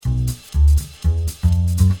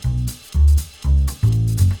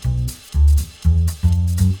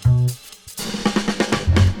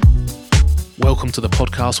Welcome to the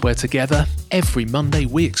podcast where together, every Monday,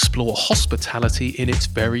 we explore hospitality in its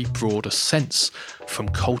very broadest sense. From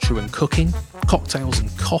culture and cooking, cocktails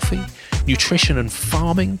and coffee, nutrition and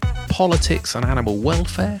farming, politics and animal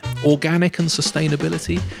welfare, organic and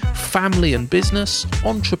sustainability, family and business,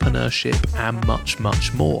 entrepreneurship, and much,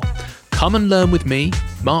 much more. Come and learn with me,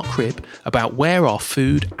 Mark Cribb, about where our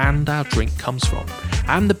food and our drink comes from,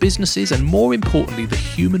 and the businesses and, more importantly, the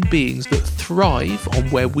human beings that thrive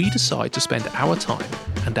on where we decide to spend our time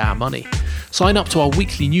and our money. Sign up to our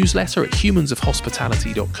weekly newsletter at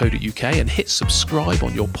humansofhospitality.co.uk and hit subscribe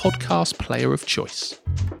on your podcast player of choice.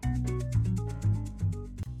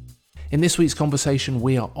 In this week's conversation,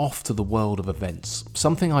 we are off to the world of events,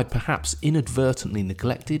 something I'd perhaps inadvertently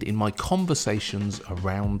neglected in my conversations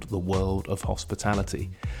around the world of hospitality.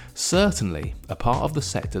 Certainly, a part of the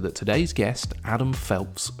sector that today's guest, Adam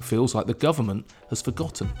Phelps, feels like the government has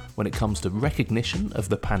forgotten when it comes to recognition of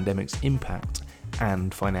the pandemic's impact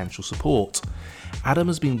and financial support. Adam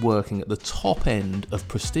has been working at the top end of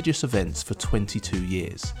prestigious events for 22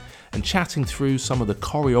 years, and chatting through some of the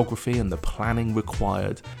choreography and the planning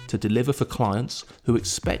required to deliver for clients who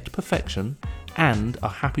expect perfection and are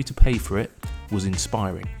happy to pay for it was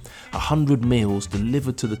inspiring. 100 meals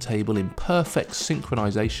delivered to the table in perfect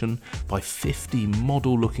synchronisation by 50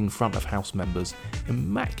 model-looking front-of-house members,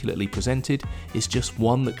 immaculately presented, is just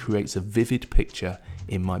one that creates a vivid picture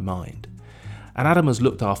in my mind. And Adam has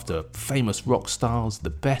looked after famous rock stars, the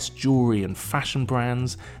best jewellery and fashion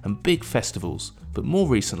brands, and big festivals, but more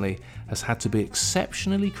recently has had to be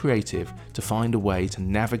exceptionally creative to find a way to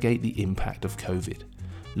navigate the impact of COVID.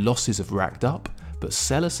 Losses have racked up, but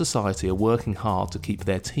Cellar Society are working hard to keep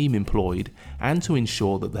their team employed and to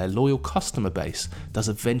ensure that their loyal customer base does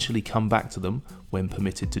eventually come back to them when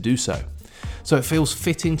permitted to do so. So it feels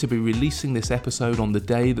fitting to be releasing this episode on the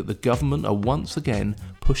day that the government are once again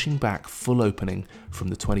pushing back full opening from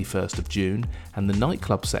the 21st of June, and the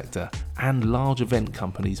nightclub sector and large event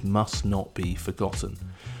companies must not be forgotten.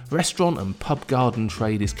 Restaurant and pub garden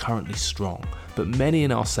trade is currently strong, but many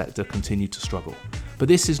in our sector continue to struggle. But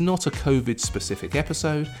this is not a COVID-specific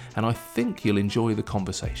episode, and I think you'll enjoy the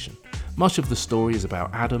conversation. Much of the story is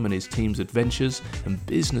about Adam and his team's adventures and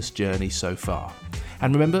business journey so far.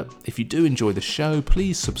 And remember, if you do enjoy the show,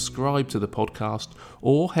 please subscribe to the podcast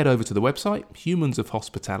or head over to the website,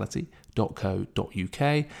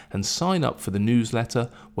 humansofhospitality.co.uk, and sign up for the newsletter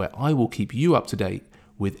where I will keep you up to date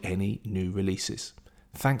with any new releases.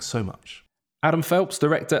 Thanks so much. Adam Phelps,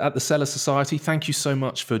 Director at the Cellar Society, thank you so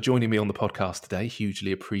much for joining me on the podcast today.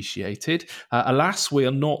 Hugely appreciated. Alas, we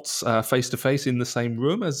are not face-to-face in the same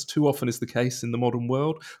room, as too often is the case in the modern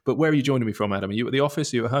world. But where are you joining me from, Adam? Are you at the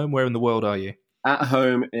office? Are you at home? Where in the world are you? At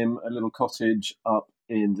home in a little cottage up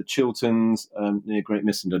in the Chilterns near Great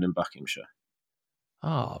Missenden in Buckinghamshire.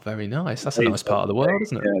 Ah, very nice. That's a nice part of the world,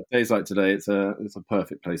 isn't it? Yeah, days like today, it's a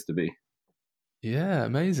perfect place to be. Yeah,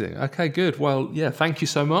 amazing. Okay, good. Well, yeah, thank you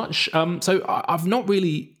so much. So I've not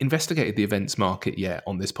really investigated the events market yet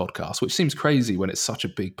on this podcast, which seems crazy when it's such a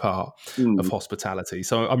big part of hospitality.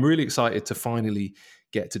 So I'm really excited to finally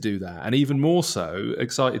get to do that, and even more so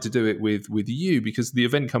excited to do it with you, because the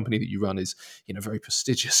event company that you run is, very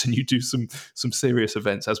prestigious, and you do some serious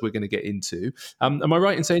events, as we're going to get into. Am I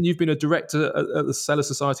right in saying you've been a director at the Cellar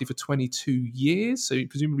Society for 22 years? So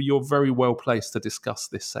presumably you're very well placed to discuss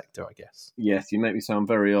this sector, I guess. Yes, you make me sound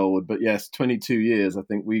very old, but yes, 22 years. I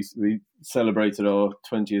think we celebrated our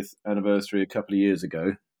 20th anniversary a couple of years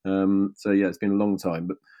ago. So yeah, it's been a long time,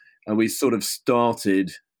 and we sort of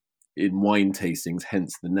started in wine tastings,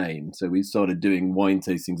 hence the name. So we started doing wine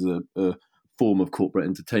tastings as a form of corporate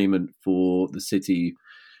entertainment for the city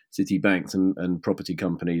banks and property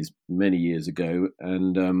companies many years ago.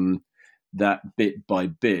 And that bit by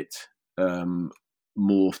bit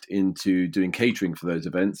morphed into doing catering for those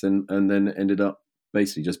events, and then ended up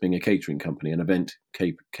basically just being a catering company, an event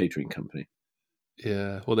catering company.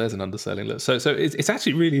 Yeah, well, there's an underselling. Look, so it's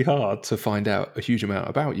actually really hard to find out a huge amount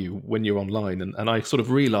about you when you're online, and I sort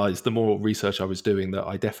of realised the more research I was doing that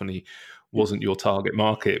I definitely wasn't your target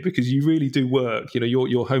market, because you really do work.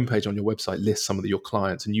 Your homepage on your website lists some of your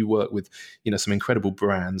clients, and you work with some incredible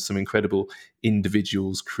brands, some incredible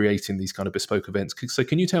individuals creating these kind of bespoke events. So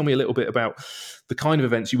can you tell me a little bit about the kind of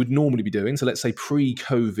events you would normally be doing? So let's say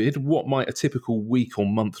pre-COVID, what might a typical week or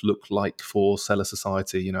month look like for Cellar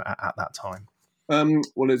Society, at that time?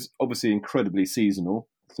 Well, it's obviously incredibly seasonal.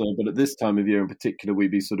 But at this time of year in particular,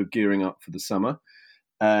 we'd be sort of gearing up for the summer.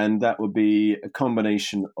 And that would be a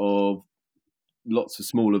combination of lots of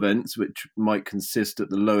small events, which might consist at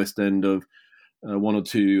the lowest end of one or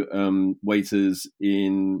two waiters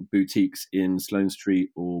in boutiques in Sloane Street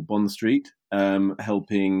or Bond Street,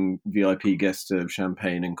 helping VIP guests serve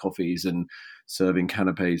champagne and coffees and serving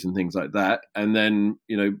canapes and things like that. And then,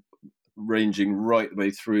 ranging right the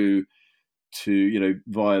way through to,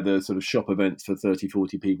 via the sort of shop events for 30,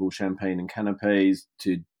 40 people, champagne and canapes,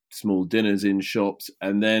 to small dinners in shops,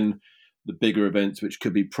 and then the bigger events, which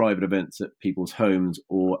could be private events at people's homes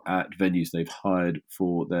or at venues they've hired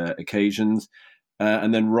for their occasions.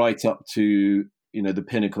 And then right up to, the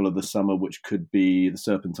pinnacle of the summer, which could be the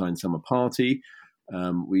Serpentine Summer Party.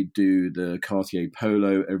 We do the Cartier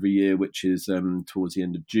Polo every year, which is towards the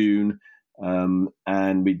end of June.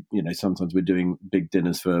 And we, sometimes we're doing big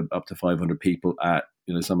dinners for up to 500 people at,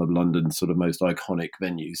 some of London's sort of most iconic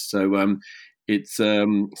venues. So it's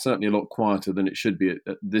certainly a lot quieter than it should be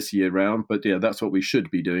at this year round. But yeah, that's what we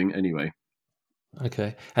should be doing anyway.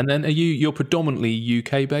 Okay. And then you're predominantly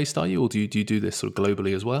UK based, are you? Or do you do this sort of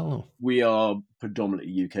globally as well? Or? We are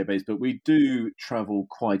predominantly UK based, but we do travel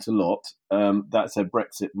quite a lot. That said,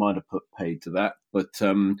 Brexit might have put paid to that, but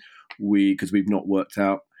because we've not worked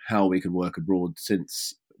out how we can work abroad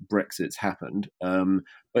since Brexit's happened.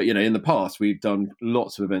 But, in the past, we've done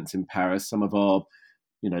lots of events in Paris. Some of our,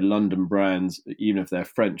 London brands, even if they're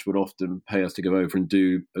French, would often pay us to go over and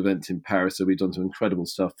do events in Paris. So we've done some incredible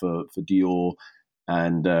stuff for Dior.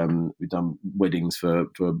 And we've done weddings for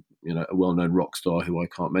a well-known rock star who I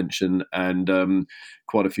can't mention, and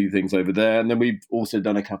quite a few things over there. And then we've also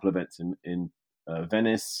done a couple of events in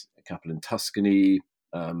Venice, a couple in Tuscany,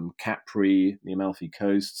 Capri, the Amalfi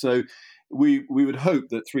Coast. So we would hope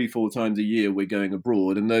that 3-4 times a year we're going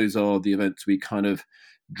abroad, and those are the events we kind of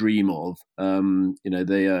dream of.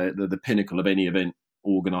 They're the pinnacle of any event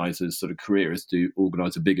organizer's sort of career, is to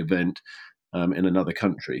organize a big event in another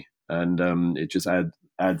country. And it just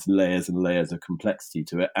adds layers and layers of complexity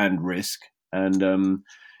to it and risk. And,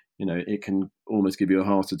 it can almost give you a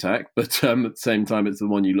heart attack. But at the same time, it's the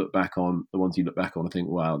ones you look back on, I think,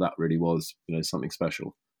 wow, that really was, something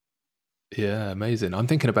special. Yeah, amazing. I'm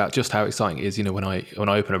thinking about just how exciting it is, when I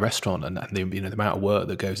open a restaurant and the amount of work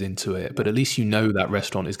that goes into it. But at least that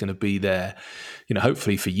restaurant is going to be there,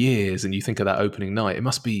 hopefully for years. And you think of that opening night, it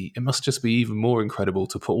must just be even more incredible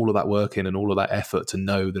to put all of that work in and all of that effort to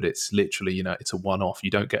know that it's literally, it's a one-off. You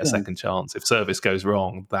don't get a second chance. If service goes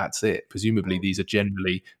wrong, that's it. Presumably, these are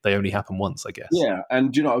they only happen once, I guess. Yeah,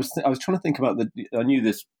 and I was trying to think about I knew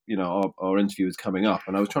this, our interview was coming up,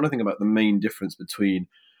 and I was trying to think about the main difference between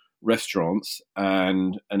restaurants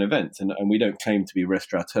and an event, and we don't claim to be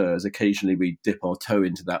restaurateurs. Occasionally we dip our toe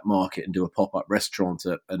into that market and do a pop-up restaurant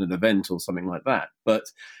at an event or something like that, but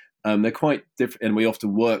they're quite different, and we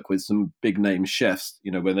often work with some big name chefs,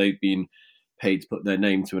 where they've been paid to put their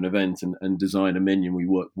name to an event and design a menu, and we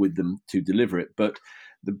work with them to deliver it. But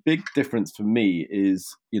the big difference for me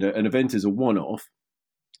is, an event is a one-off,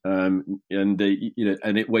 and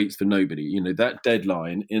it waits for nobody. That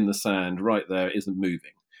deadline in the sand right there isn't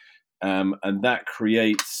moving. And that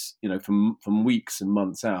creates, from weeks and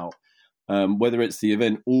months out, whether it's the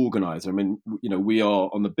event organizer. I mean, we are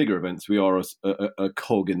on the bigger events, we are a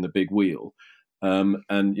cog in the big wheel. And,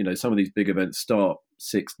 some of these big events start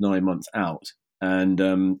 6-9 months out, and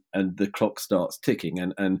the clock starts ticking,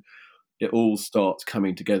 and it all starts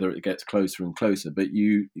coming together. It gets closer and closer, but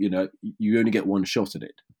you only get one shot at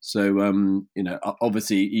it. So,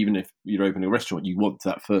 obviously, even if you're opening a restaurant, you want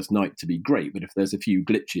that first night to be great. But if there's a few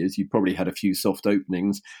glitches, you've probably had a few soft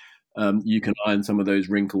openings, you can iron some of those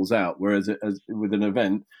wrinkles out. Whereas with an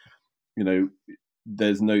event,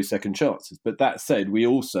 there's no second chances. But that said, we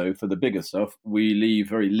also, for the bigger stuff, we leave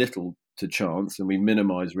very little to chance, and we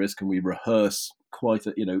minimize risk, and we rehearse quite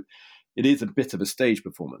it is a bit of a stage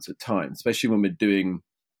performance at times, especially when we're doing,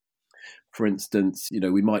 for instance,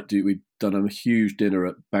 we've done a huge dinner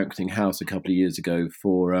at Banqueting House a couple of years ago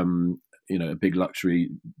for, a big luxury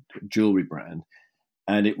jewelry brand.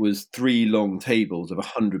 And it was 3 long tables of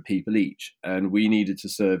 100 people each. And we needed to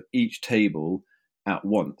serve each table at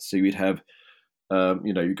once. So we'd have,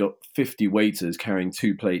 you've got 50 waiters carrying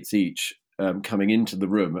 2 plates each coming into the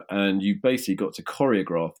room. And you basically got to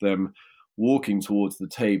choreograph them walking towards the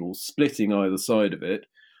table, splitting either side of it,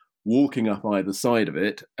 walking up either side of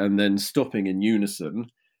it, and then stopping in unison,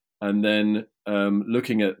 and then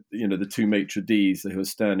looking at the 2 maitre d's who are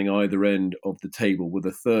standing either end of the table, with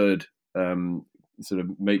a third sort of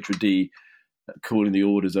maitre d calling the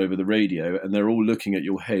orders over the radio, and they're all looking at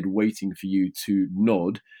your head, waiting for you to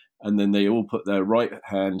nod, and then they all put their right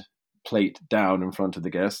hand plate down in front of the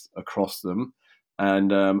guest across them.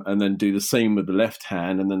 And then do the same with the left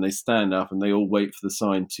hand, and then they stand up and they all wait for the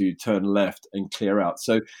sign to turn left and clear out.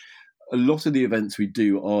 So a lot of the events we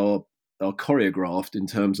do are are choreographed in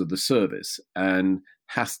terms of the service and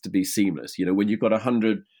has to be seamless. When you've got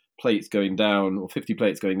 100 plates going down or 50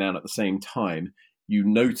 plates going down at the same time, you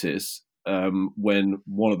notice when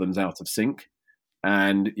one of them's out of sync.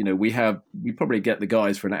 And, we probably get the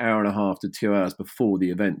guys for an hour and a half to 2 hours before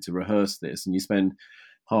the event to rehearse this. And you spend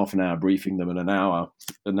half an hour briefing them and an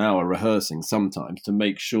hour rehearsing sometimes to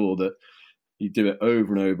make sure that you do it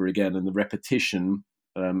over and over again. And the repetition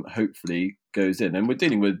hopefully goes in. And we're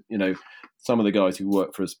dealing with, some of the guys who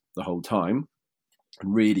work for us the whole time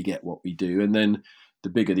and really get what we do. And then the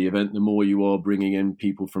bigger the event, the more you are bringing in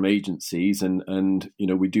people from agencies. And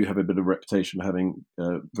we do have a bit of a reputation of having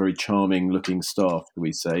very charming looking staff,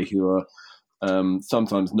 we say, who are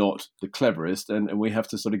sometimes not the cleverest. And we have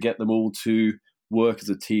to sort of get them all to work as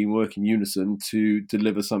a team, work in unison to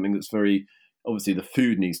deliver something that's very, obviously the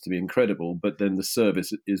food needs to be incredible, but then the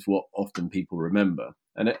service is what often people remember.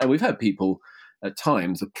 And we've had people at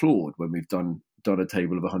times applaud when we've done a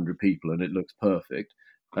table of 100 people and it looks perfect.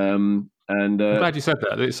 I'm glad you said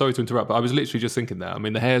that. Sorry to interrupt, but I was literally just thinking that. I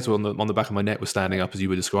mean, the hairs were on the back of my neck were standing up as you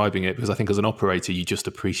were describing it, because I think as an operator, you just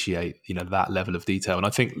appreciate, that level of detail. And I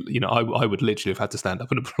think, I would literally have had to stand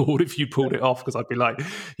up and applaud if you pulled it off, because I'd be like,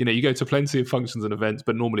 you go to plenty of functions and events,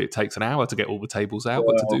 but normally it takes an hour to get all the tables out.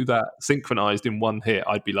 But to do that synchronized in one hit,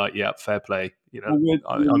 I'd be like, yeah, fair play.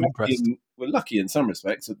 I'm impressed. We're lucky in some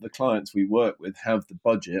respects that the clients we work with have the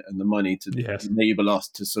budget and the money to enable us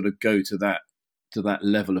to sort of go to that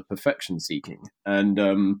level of perfection seeking. And,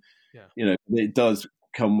 it does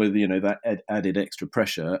come with, that added extra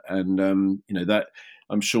pressure. And, that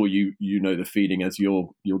I'm sure you know the feeling as you're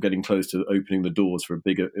getting close to opening the doors for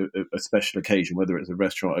a special occasion, whether it's a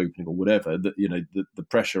restaurant opening or whatever, that, the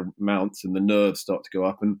pressure mounts and the nerves start to go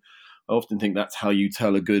up. And I often think that's how you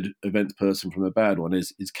tell a good events person from a bad one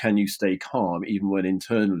is can you stay calm even when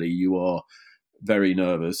internally you are very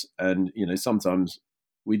nervous. And, sometimes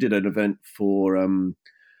we did an event for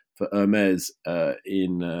Hermes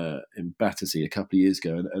in Battersea a couple of years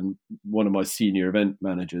ago, and one of my senior event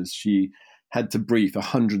managers, she had to brief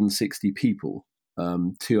 160 people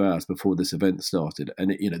 2 hours before this event started,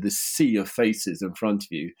 and this sea of faces in front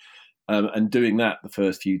of you, and doing that the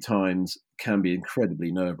first few times can be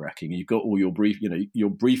incredibly nerve-wracking. You've got all your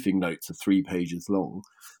briefing notes are 3 pages long,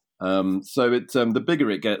 so it's the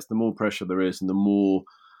bigger it gets, the more pressure there is, and the more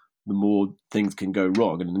things can go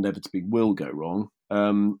wrong, and inevitably will go wrong.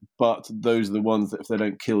 But those are the ones that if they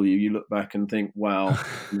don't kill you, you look back and think, wow,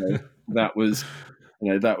 that was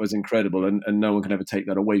incredible, and no one can ever take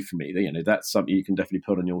that away from me. That's something you can definitely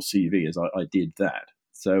put on your CV as I did that.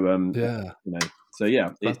 So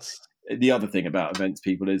the other thing about events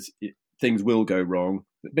people is things will go wrong.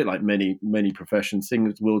 A bit like many professions,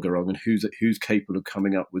 things will go wrong, and who's capable of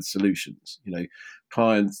coming up with solutions.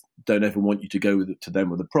 Clients don't ever want you to go to them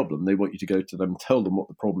with a problem. They want you to go to them, tell them what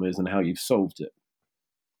the problem is and how you've solved it.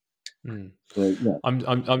 So, yeah.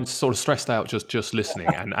 I'm sort of stressed out just listening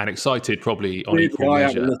and excited probably on equal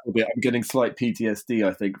measure. A little bit. I'm getting slight PTSD,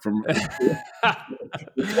 I think, from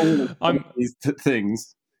these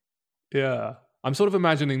things. Yeah, I'm sort of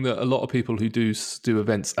imagining that a lot of people who do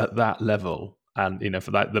events at that level, and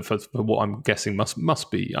for what I'm guessing must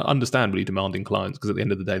be understandably demanding clients, because at the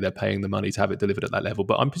end of the day they're paying the money to have it delivered at that level.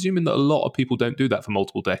 But I'm presuming that a lot of people don't do that for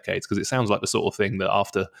multiple decades, because it sounds like the sort of thing that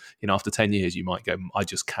after 10 years you might go, I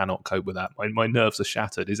just cannot cope with that. My nerves are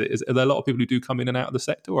shattered. Are there a lot of people who do come in and out of the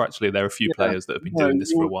sector, or actually there are a few players that have been doing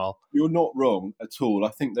this for a while? You're not wrong at all. I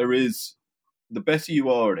think there is. The better you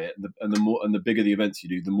are at it, and the bigger the events you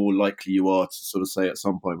do, the more likely you are to sort of say at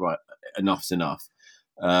some point, right, enough's enough.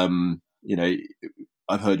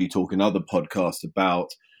 I've heard you talk in other podcasts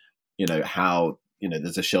about, how,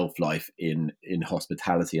 there's a shelf life in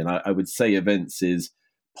hospitality. And I would say events is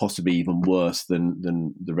possibly even worse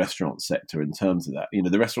than the restaurant sector in terms of that.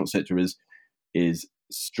 The restaurant sector is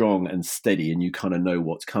strong and steady, and you kind of know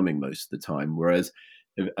what's coming most of the time. Whereas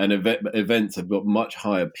events have got much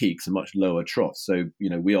higher peaks and much lower troughs. So,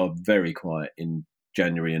 we are very quiet in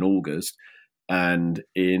January and August. And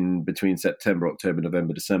in between September, October,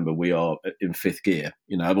 November, December, we are in fifth gear.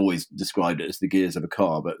 I've always described it as the gears of a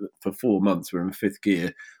car, but for 4 months, we're in fifth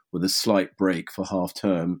gear with a slight break for half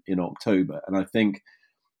term in October. And I think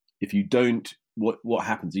if you don't, what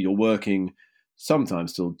happens is you're working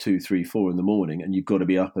sometimes till 2, 3, 4 in the morning, and you've got to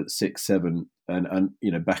be up at 6, 7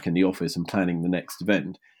 and back in the office and planning the next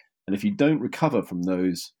event. And if you don't recover from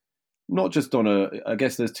those, not just I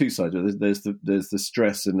guess there's two sides. There's the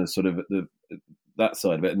stress and the sort of that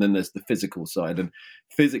side of it, and then there's the physical side. And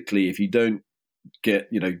physically, if you don't take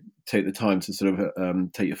the time to sort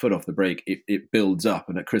of take your foot off the brake, it builds up,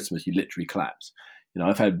 and at Christmas you literally collapse.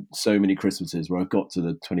 I've had so many Christmases where I've got to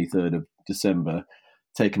the 23rd December,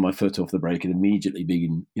 taken my foot off the brake and immediately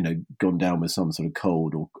been, gone down with some sort of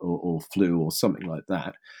cold or flu or something like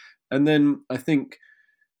that. And then I think,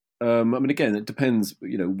 again, it depends,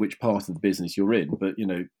 which part of the business you're in, but,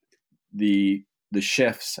 the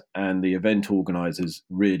chefs and the event organizers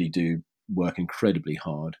really do work incredibly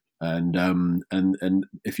hard. And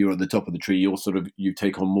if you're at the top of the tree, you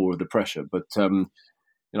take on more of the pressure. But,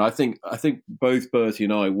 I think both Bertie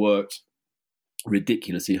and I worked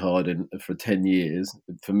ridiculously hard for 10 years.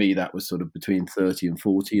 For me, that was sort of between 30 and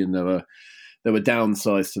 40, and there were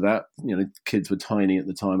downsides to that. Kids were tiny at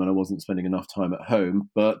the time and I wasn't spending enough time at home,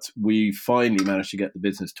 but we finally managed to get the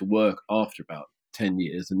business to work after about 10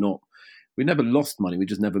 years. And we never lost money, we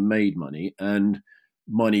just never made money. And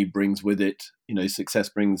money brings with it, success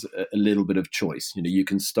brings a little bit of choice. You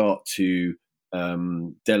can start to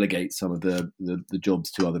delegate some of the jobs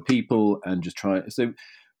to other people and just try. So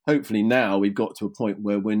hopefully now we've got to a point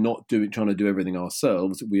where we're not trying to do everything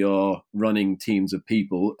ourselves. We are running teams of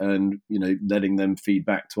people and, letting them feed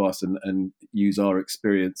back to us and use our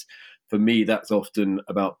experience. For me, that's often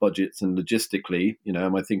about budgets and logistically,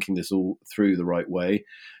 am I thinking this all through the right way?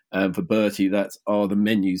 For Bertie, are the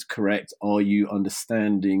menus correct? Are you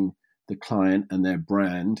understanding the client and their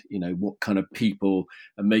brand? What kind of people,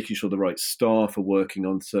 and making sure the right staff are working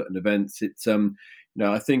on certain events. It's,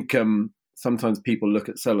 I think sometimes people look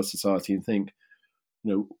at Cellar Society and think,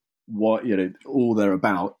 what, all they're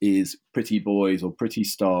about is pretty boys or pretty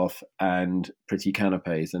staff and pretty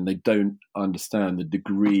canapes, and they don't understand the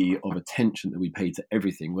degree of attention that we pay to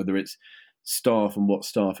everything, whether it's staff and what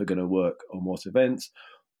staff are going to work on what events,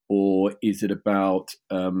 or is it about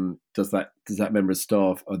does that member of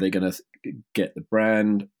staff, are they going to get the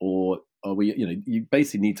brand, or are we, you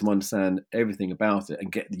basically need to understand everything about it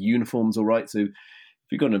and get the uniforms all right. So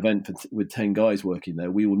if you've got an event with 10 guys working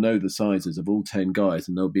there, we will know the sizes of all 10 guys,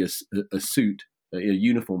 and there'll be a suit, a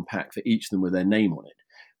uniform pack for each of them with their name on it,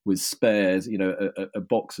 with spares, a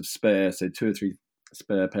box of spares, so 2 or 3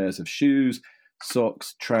 spare pairs of shoes,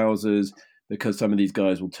 socks, trousers, because some of these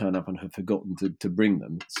guys will turn up and have forgotten to bring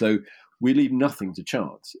them. So we leave nothing to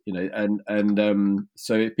chance,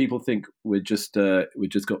 so if people think we've just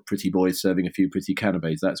got pretty boys serving a few pretty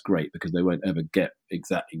canapes, that's great, because they won't ever get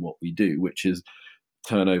exactly what we do, which is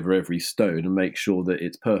turn over every stone and make sure that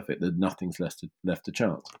it's perfect, that nothing's left to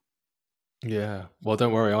chance. Yeah, well,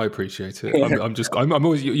 don't worry, I appreciate it. I'm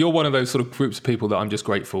always, you're one of those sort of groups of people that I'm just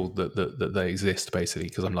grateful that they exist, basically,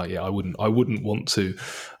 because I'm like, yeah, I wouldn't want to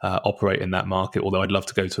operate in that market, although I'd love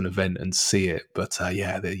to go to an event and see it. But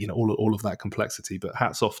all of that complexity. But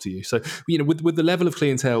hats off to you. So with the level of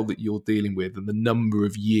clientele that you're dealing with and the number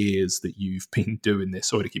of years that you've been doing this,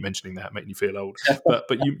 sorry to keep mentioning that, making you feel old,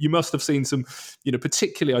 but you must have seen some,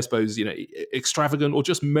 particularly, I suppose, extravagant or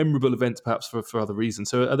just memorable events, perhaps for other reasons.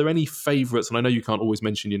 So are there any favourites? And I know you can't always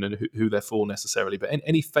mention, who they're for necessarily, but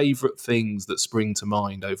any favourite things that spring to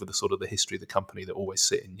mind over the sort of the history of the company that always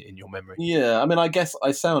sit in your memory? Yeah, I guess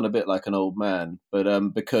I sound a bit like an old man, but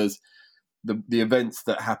because the events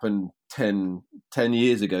that happened 10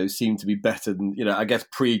 years ago seem to be better than, I guess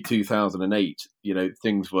pre-2008,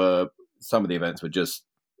 some of the events were just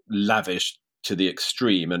lavish to the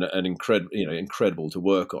extreme and incredible to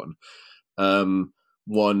work on.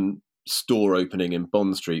 One store opening in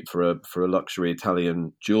Bond Street for a luxury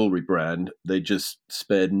Italian jewelry brand, they just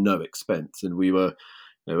spared no expense, and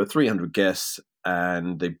there were 300 guests,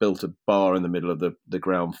 and they built a bar in the middle of the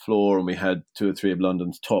ground floor, and we had 2 or 3 of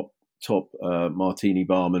London's top martini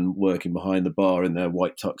barmen working behind the bar in their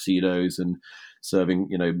white tuxedos and serving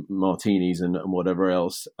martinis and whatever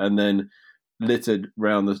else, and then littered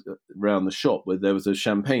round the shop where there was a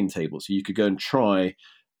champagne table, so you could go and try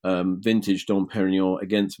vintage Dom Perignon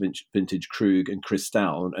against vintage Krug and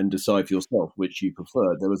Cristal and decide for yourself which you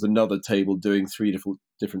preferred. There was another table doing 3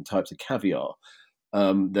 different types of caviar.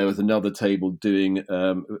 There was another table doing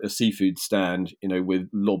a seafood stand, with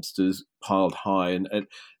lobsters piled high, and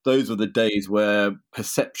those were the days where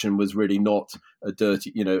perception was really not a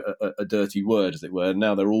dirty, a dirty word, as it were.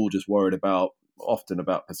 Now they're all just worried often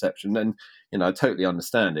about perception, and I totally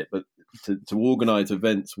understand it. But to organise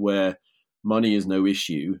events where money is no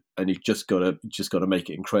issue, and you've just got to make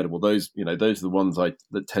it incredible. Those are the ones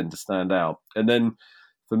that tend to stand out. And then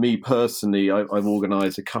for me personally, I've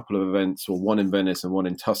organised a couple of events, or one in Venice and one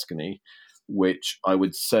in Tuscany, which I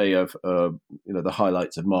would say of the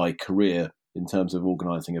highlights of my career in terms of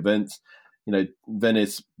organising events.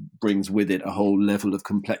 Venice brings with it a whole level of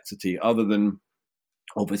complexity. Other than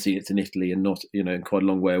obviously it's in Italy and not quite a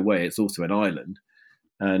long way away. It's also an island.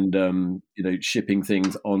 And shipping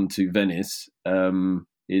things onto Venice,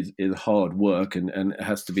 is hard work, and it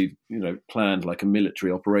has to be, planned like a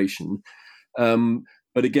military operation.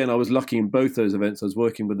 But again, I was lucky in both those events. I was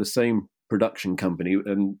working with the same production company,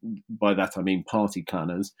 and by that I mean party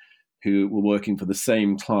planners, who were working for the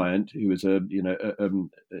same client, who was an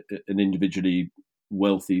individually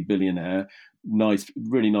wealthy billionaire.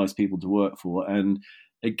 Really nice people to work for. And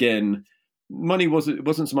again, it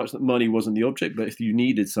wasn't so much that money wasn't the object, but if you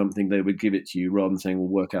needed something, they would give it to you rather than saying, "We'll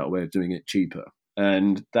work out a way of doing it cheaper."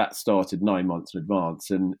 And that started 9 months in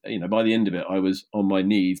advance. And by the end of it, I was on my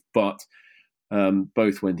knees, but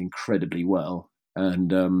both went incredibly well. And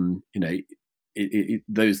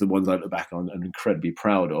those are the ones I look back on and incredibly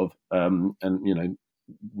proud of. And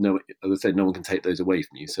no, as I said, no one can take those away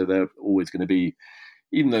from you. So they're always going to be,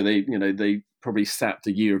 even though they probably sapped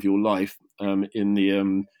a year of your life in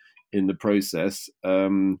the process.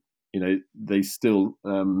 They still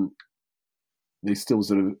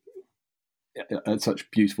sort of had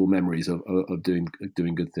such beautiful memories of doing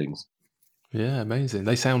good things. Yeah, amazing.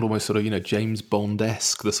 They sound almost sort of, James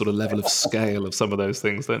Bond-esque, the sort of level of scale of some of those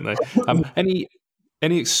things, don't they?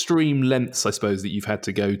 Any extreme lengths, I suppose, that you've had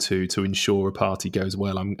to go to ensure a party goes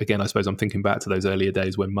well? I suppose I'm thinking back to those earlier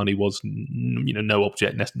days when money was, no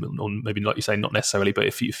object, or maybe like you say, not necessarily, but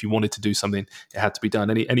if you wanted to do something, it had to be done.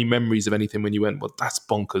 Any memories of anything when you went, well, that's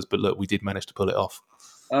bonkers, but look, we did manage to pull it off?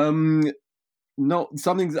 Not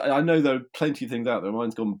something. I know there are plenty of things out there.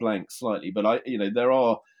 Mine's gone blank slightly, but there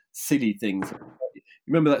are silly things.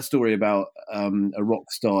 Remember that story about a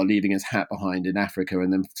rock star leaving his hat behind in Africa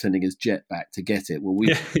and then sending his jet back to get it? Well,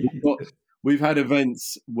 we've had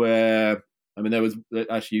events where, there was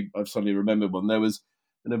actually, I've suddenly remembered one. There was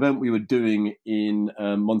an event we were doing in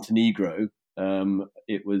Montenegro.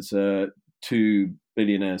 It was two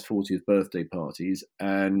billionaires' 40th birthday parties,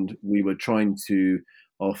 and we were trying to.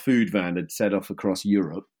 Our food van had set off across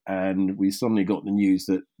Europe, and we suddenly got the news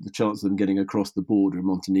that the chances of them getting across the border in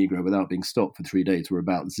Montenegro without being stopped for 3 days were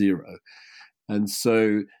about zero. And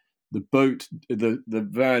so the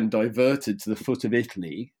van diverted to the foot of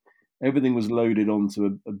Italy. Everything was loaded onto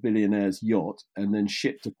a billionaire's yacht and then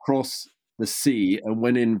shipped across the sea and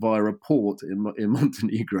went in via a port in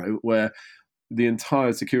Montenegro, where the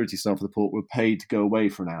entire security staff of the port were paid to go away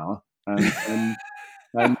for an hour.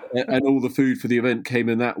 And all the food for the event came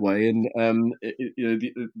in that way, and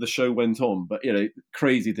the show went on. But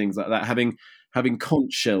crazy things like that, having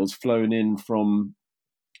conch shells flown in from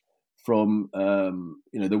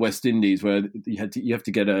the West Indies, where you have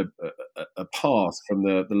to get a pass from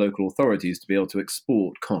the local authorities to be able to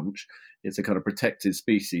export conch. It's a kind of protected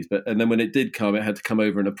species, and then when it did come, it had to come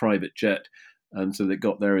over in a private jet, so that it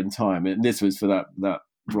got there in time. And this was for that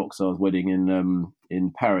rock star's wedding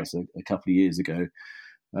in Paris a couple of years ago.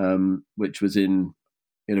 Which was in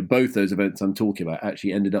both those events I'm talking about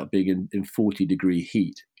actually ended up being in 40-degree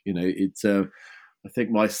heat. It's I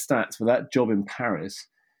think my stats for that job in Paris,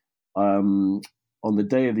 on the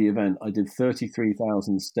day of the event, I did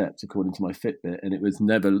 33,000 steps according to my Fitbit, and it was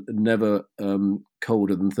never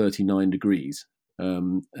colder than 39 degrees.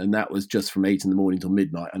 And that was just from 8 a.m. till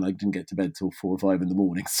midnight, and I didn't get to bed till 4 or 5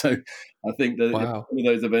 a.m. So I think that wow. Some of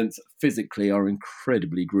those events physically are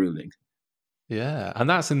incredibly grueling. Yeah, and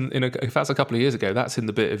that's if that's a couple of years ago, that's in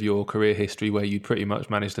the bit of your career history where you pretty much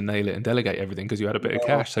managed to nail it and delegate everything because you had a bit of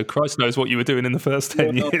cash. So Christ knows what you were doing in the first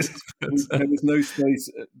 10 years. There was no space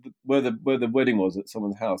where the wedding was at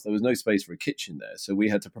someone's house. There was no space for a kitchen there, so we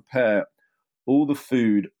had to prepare all the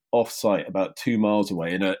food off-site about 2 miles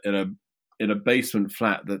away in a basement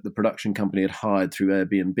flat that the production company had hired through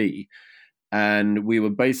Airbnb, and we were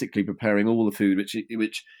basically preparing all the food,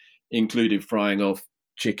 which included frying off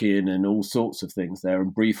chicken and all sorts of things there,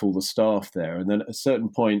 and brief all the staff there. And then at a certain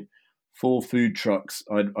point, 4 food trucks,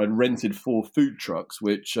 I'd rented 4 food trucks,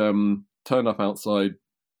 which turned up outside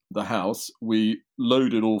the house. We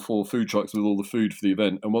loaded all 4 food trucks with all the food for the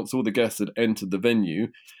event. And once all the guests had entered the venue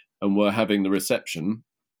and were having the reception,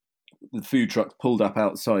 the food trucks pulled up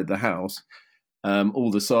outside the house.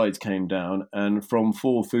 All the sides came down, and from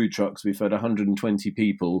 4 food trucks, we fed 120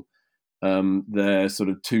 people their sort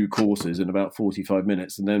of 2 courses in about 45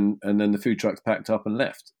 minutes, and then the food trucks packed up and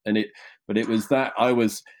left. But it was that I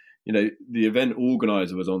was, the event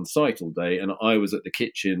organizer was on site all day, and I was at the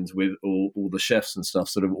kitchens with all the chefs and stuff,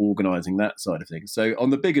 sort of organizing that side of things. So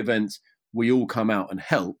on the big events, we all come out and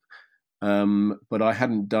help, but I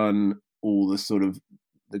hadn't done all the sort of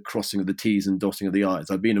the crossing of the T's and dotting of the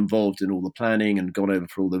I's. I've been involved in all the planning and gone over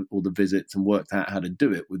for all the visits and worked out how to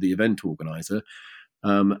do it with the event organizer.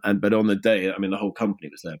 But on the day, the whole company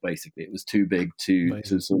was there. Basically, it was too big to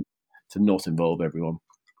not involve everyone.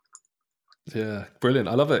 Yeah, brilliant.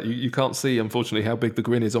 I love it. You can't see, unfortunately, how big the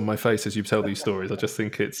grin is on my face as you tell these stories. I just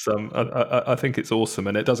think it's I think it's awesome,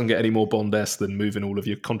 and it doesn't get any more Bond-esque than moving all of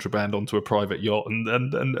your contraband onto a private yacht and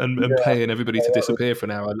Yeah, paying everybody to disappear for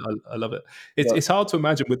an hour. I love it. yeah. It's hard to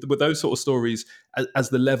imagine with those sort of stories as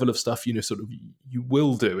the level of stuff sort of you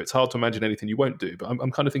will do. It's hard to imagine anything you won't do. But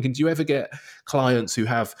I'm kind of thinking, do you ever get clients who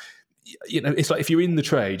have it's like if you're in the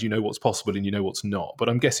trade, you know what's possible and you know what's not. But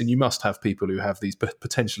I'm guessing you must have people who have these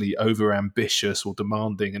potentially over ambitious or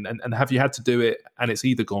demanding. And have you had to do it and it's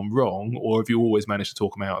either gone wrong, or have you always managed to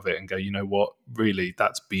talk them out of it and go, you know what, really,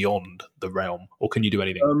 that's beyond the realm? Or can you do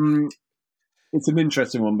anything? It's an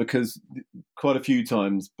interesting one because quite a few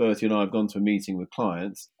times Bertie and I have gone to a meeting with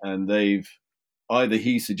clients and they've either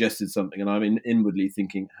he suggested something and I'm inwardly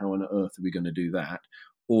thinking, how on earth are we going to do that?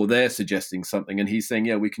 Or they're suggesting something and he's saying,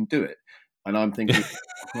 yeah, we can do it. And I'm thinking,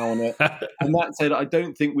 how on earth? And that said, I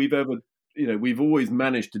don't think we've ever, we've always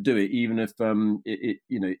managed to do it, even if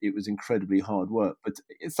it was incredibly hard work. But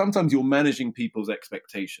sometimes you're managing people's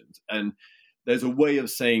expectations, and there's a way of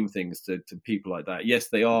saying things to people like that. Yes,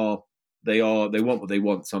 they want what they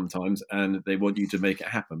want sometimes, and they want you to make it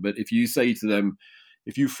happen. But if you say to them,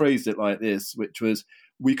 if you phrased it like this, which was,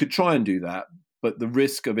 we could try and do that, but the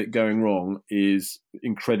risk of it going wrong is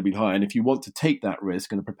incredibly high. And if you want to take that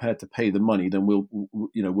risk and are prepared to pay the money, then we'll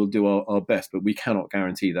do our best, but we cannot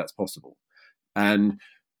guarantee that's possible. And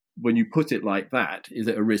when you put it like that, is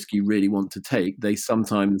it a risk you really want to take? They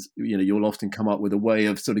sometimes, you'll often come up with a way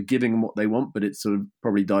of sort of giving them what they want, but it's sort of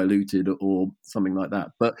probably diluted or something like that.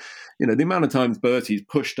 But, the amount of times Bertie's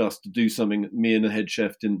pushed us to do something me and the head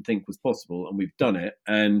chef didn't think was possible, and we've done it.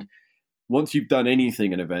 And once you've done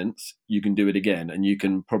anything in events, you can do it again, and you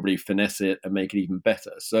can probably finesse it and make it even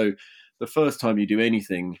better. So the first time you do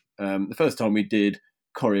anything, the first time we did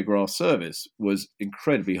choreographed service was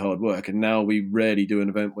incredibly hard work, and now we rarely do an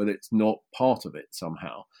event where it's not part of it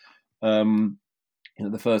somehow. The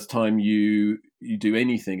first time you do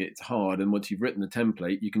anything, it's hard, and once you've written the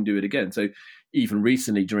template, you can do it again. So even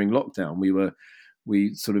recently during lockdown,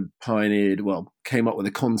 we sort of came up with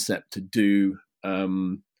a concept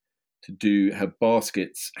to have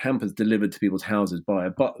hampers delivered to people's houses by a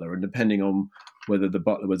butler, and depending on whether the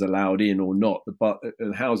butler was allowed in or not,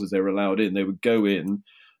 the houses they were allowed in, they would go in,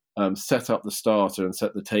 set up the starter and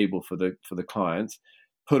set the table for the clients,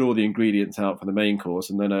 put all the ingredients out for the main course,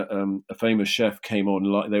 and then a famous chef came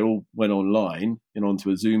on. They all went online and onto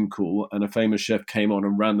a Zoom call, and a famous chef came on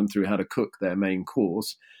and ran them through how to cook their main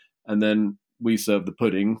course, and then we served the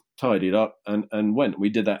pudding, tidied up, and went. We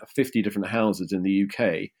did that at 50 different houses in the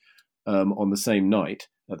UK. On the same night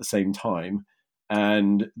at the same time,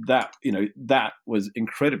 and that was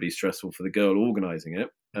incredibly stressful for the girl organising it.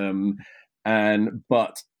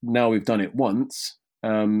 But now we've done it once,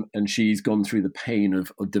 and she's gone through the pain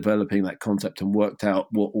of developing that concept and worked out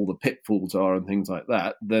what all the pitfalls are and things like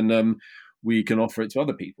that. Then we can offer it to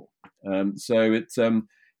other people. So it's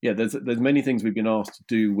there's many things we've been asked to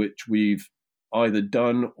do which we've either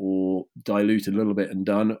done or diluted a little bit and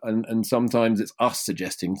done, and sometimes it's us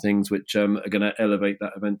suggesting things which are going to elevate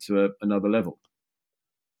that event to another level.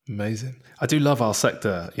 Amazing. I do love our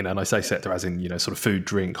sector, and I say sector as in, sort of food,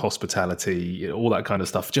 drink, hospitality, all that kind of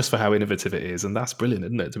stuff, just for how innovative it is. And that's brilliant,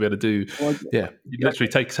 isn't it? To be able to do, literally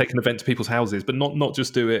take an event to people's houses, but not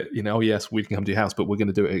just do it, oh yes, we can come to your house, but we're going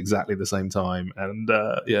to do it exactly the same time and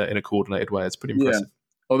in a coordinated way. It's pretty impressive. Yeah.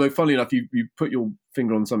 Although, funnily enough, you put your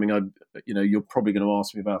finger on something you're probably going to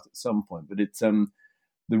ask me about at some point. But it's the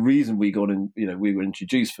reason we got in. We were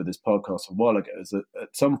introduced for this podcast a while ago is that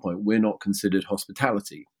at some point we're not considered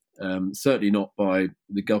hospitality. Certainly not by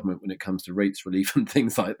the government when it comes to rates relief and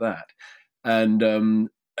things like that. And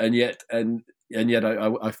yet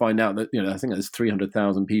I find out that I think there's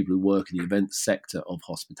 300,000 people who work in the events sector of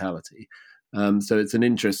hospitality. So it's an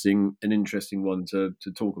interesting one to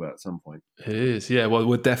talk about at some point. It is, yeah. Well,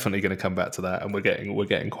 we're definitely going to come back to that, and we're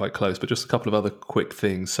getting quite close. But just a couple of other quick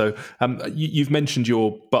things. So, you've mentioned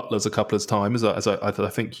your butlers a couple of times, as I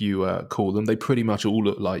think you call them. They pretty much all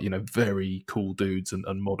look like very cool dudes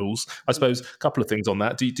and models. I suppose a couple of things on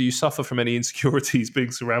that. Do you suffer from any insecurities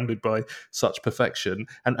being surrounded by such perfection?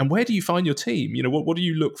 And where do you find your team? What do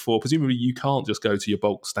you look for? Presumably, you can't just go to your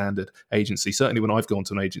bulk standard agency. Certainly, when I've gone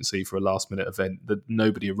to an agency for a last minute event, that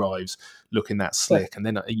nobody arrives looking that slick. And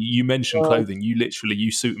then you mentioned clothing.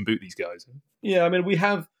 You suit and boot these guys. Yeah, I mean, we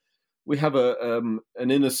have an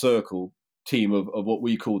inner circle team of what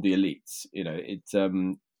we call the elites.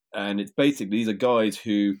 And it's basically these are guys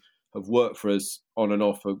who have worked for us on and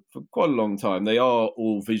off for quite a long time. They are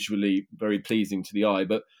all visually very pleasing to the eye,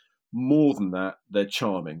 but more than that, they're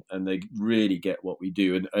charming and they really get what we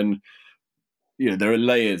do. And there are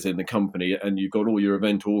layers in the company, and you've got all your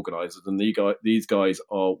event organisers, and these guys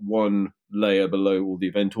are one layer below all the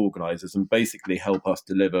event organisers, and basically help us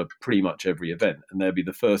deliver pretty much every event. And they'll be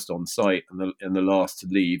the first on site and the last to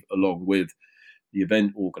leave, along with the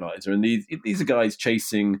event organizer. And these are guys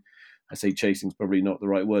chasing. I say chasing is probably not the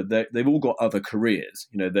right word. They've all got other careers.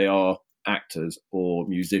 They are actors or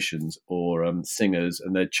musicians or singers,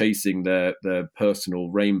 and they're chasing their personal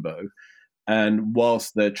rainbow. And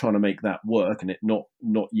whilst they're trying to make that work, and it not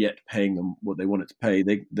yet paying them what they want it to pay,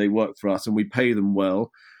 they work for us, and we pay them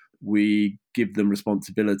well. We give them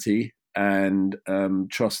responsibility and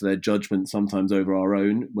trust their judgment sometimes over our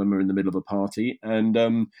own when we're in the middle of a party. And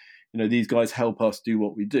these guys help us do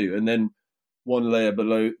what we do. And then one layer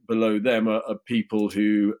below them are people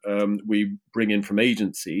who we bring in from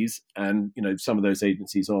agencies, and some of those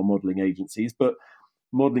agencies are modelling agencies, but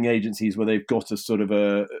modelling agencies where they've got a sort of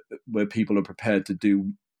where people are prepared to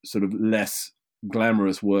do sort of less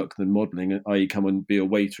glamorous work than modelling, i.e. come and be a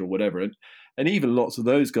waiter or whatever. And even lots of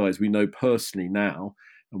those guys we know personally now,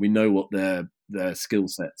 and we know what their skill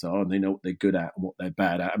sets are, and they know what they're good at and what they're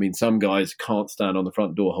bad at. I mean, some guys can't stand on the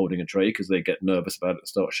front door holding a tray because they get nervous about it and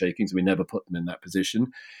start shaking, so we never put them in that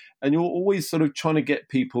position. And you're always sort of trying to get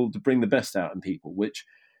people to bring the best out in people, which,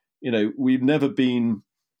 we've never been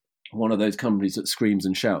one of those companies that screams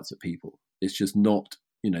and shouts at people. It's just not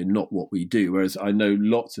what we do. Whereas I know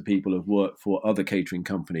lots of people have worked for other catering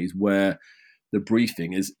companies where the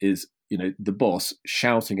briefing is the boss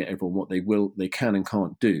shouting at everyone what they can and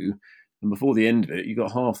can't do. And before the end of it, you've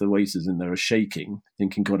got half the waiters in there are shaking,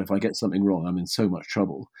 thinking, God, if I get something wrong, I'm in so much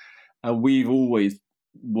trouble. And we've always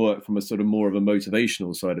worked from a sort of more of a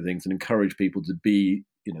motivational side of things and encourage people to be,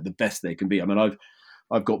 the best they can be. I mean,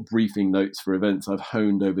 I've got briefing notes for events I've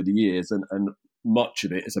honed over the years, and much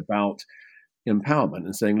of it is about empowerment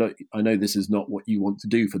and saying, look, I know this is not what you want to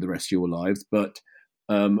do for the rest of your lives, but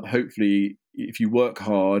hopefully if you work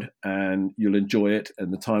hard and you'll enjoy it,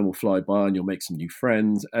 and the time will fly by and you'll make some new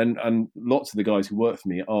friends. And lots of the guys who work for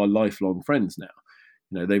me are lifelong friends now.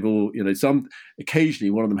 They've all, some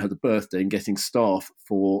occasionally one of them has a birthday, and getting staff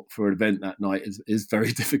for an event that night is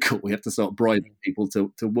very difficult. We have to start bribing people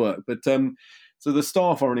to work. But so the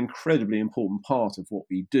staff are an incredibly important part of what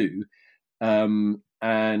we do. And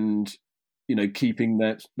keeping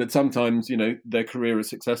that, but sometimes, their career is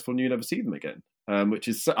successful and you never see them again, which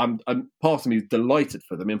is, I'm part of me is delighted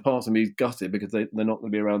for them, and part of me is gutted because they're not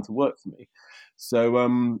going to be around to work for me. So,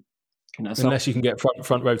 unless you can get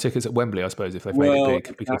front row tickets at Wembley, I suppose, if they've made it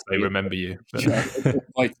big because they remember you.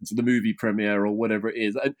 Invited to the movie premiere or whatever it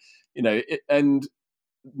is. And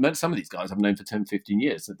some of these guys I've known for 10, 15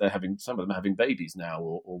 years, that some of them are having babies now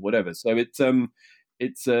or whatever. So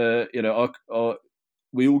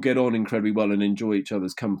we all get on incredibly well and enjoy each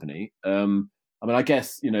other's company. I mean, I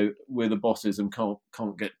guess, we're the bosses and can't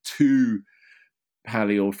get too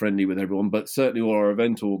pally or friendly with everyone, but certainly all our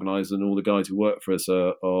event organisers and all the guys who work for us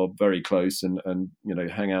are very close and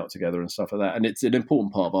hang out together and stuff like that. And it's an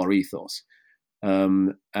important part of our ethos,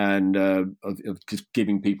 of just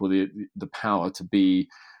giving people the power to be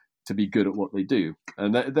good at what they do.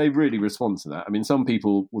 And they really respond to that. I mean, some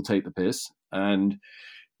people will take the piss, and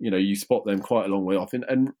you spot them quite a long way off.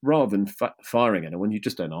 And rather than firing anyone, you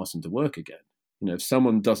just don't ask them to work again. If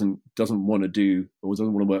someone doesn't want to do or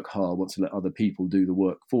doesn't want to work hard, wants to let other people do the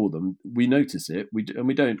work for them, we notice it. We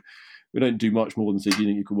don't do much more than say, do you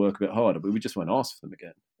think you could work a bit harder? But we just won't ask for them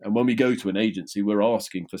again. And when we go to an agency, we're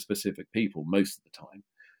asking for specific people most of the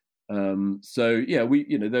time. So yeah,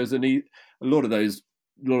 there's a lot of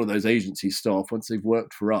those agency staff, once they've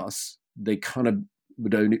worked for us, they kind of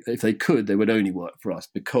would only, if they could, they would only work for us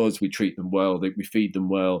because we treat them well, we feed them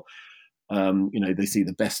well. They see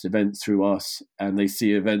the best events through us, and they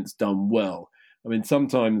see events done well. I mean,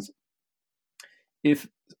 sometimes if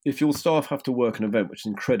your staff have to work an event which is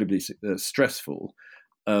incredibly stressful,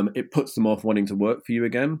 it puts them off wanting to work for you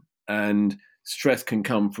again. And stress can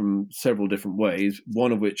come from several different ways,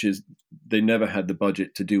 one of which is they never had the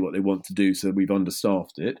budget to do what they want to do, so we've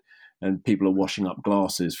understaffed it, and people are washing up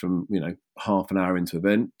glasses from half an hour into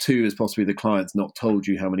event. Two is possibly the client's not told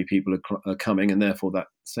you how many people are coming, and therefore that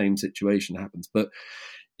same situation happens. But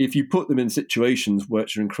if you put them in situations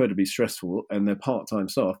which are incredibly stressful and they're part-time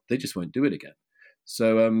staff, they just won't do it again.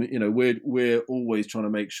 So we're always trying to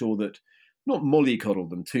make sure that, not mollycoddle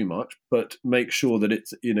them too much, but make sure that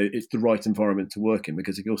it's the right environment to work in.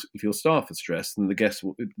 Because if your staff are stressed, then the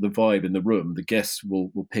vibe in the room, the guests will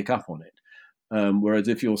pick up on it. Whereas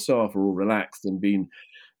if your staff are all relaxed and been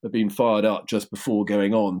have been fired up just before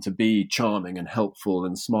going on to be charming and helpful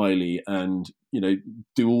and smiley and,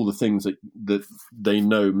 do all the things that they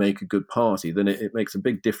know make a good party, then it makes a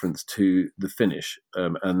big difference to the finish,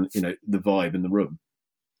 and, the vibe in the room.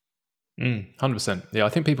 100%. Yeah, I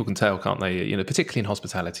think people can tell, can't they? Particularly in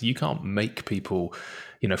hospitality, you can't make people,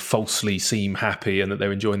 falsely seem happy and that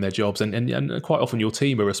they're enjoying their jobs. And quite often, your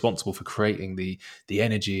team are responsible for creating the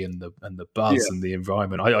energy and the buzz and the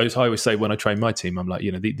environment. I always say when I train my team, I'm like,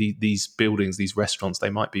 these buildings, these restaurants,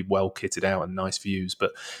 they might be well kitted out and nice views,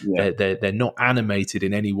 but they're not animated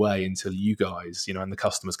in any way until you guys, and the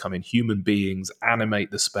customers come in. Human beings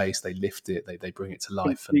animate the space, they lift it, they bring it to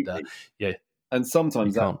life, and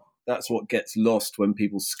sometimes that's what gets lost when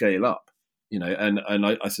people scale up, and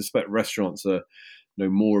I suspect restaurants are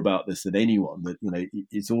more about this than anyone, that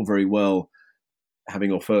it's all very well having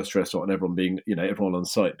your first restaurant and everyone being everyone on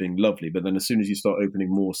site being lovely, but then as soon as you start opening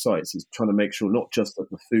more sites, it's trying to make sure not just that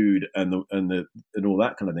the food and all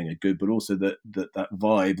that kind of thing are good, but also that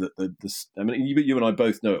vibe, you and I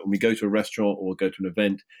both know it. When we go to a restaurant or go to an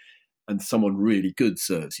event and someone really good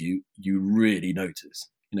serves you really notice,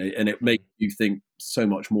 and it makes you think so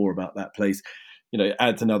much more about that place. It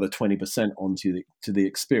adds another 20% onto the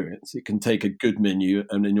experience. It can take a good menu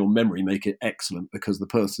and in your memory make it excellent because the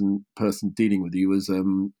person dealing with you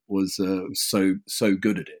was so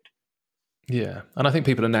good at it. Yeah, and I think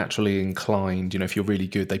people are naturally inclined, if you're really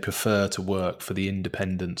good, they prefer to work for the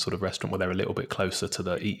independent sort of restaurant where they're a little bit closer to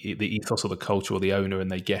the ethos or the culture or the owner,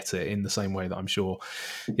 and they get it in the same way that I'm sure,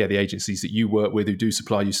 the agencies that you work with who do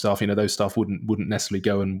supply you stuff, those staff wouldn't necessarily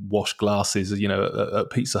go and wash glasses, at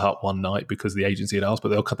Pizza Hut one night because the agency had asked, but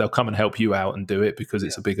they'll come and help you out and do it because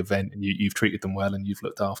it's a big event and you've treated them well and you've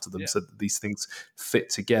looked after them. So these things fit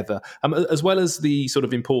together. As well as the sort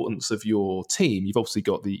of importance of your team, you've obviously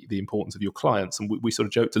got the importance of your clients, and we sort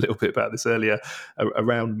of joked a little bit about this earlier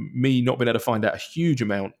around me not being able to find out a huge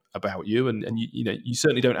amount about you, and you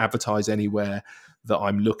certainly don't advertise anywhere that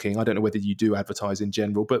I'm looking. I don't know whether you do advertise in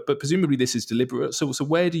general, but presumably this is deliberate. So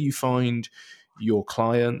where do you find your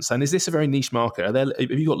clients, and is this a very niche market? Have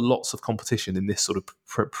you got lots of competition in this sort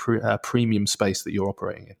of premium space that you're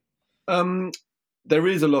operating in? There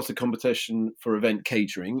is a lot of competition for event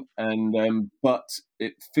catering, and but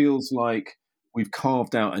it feels like we've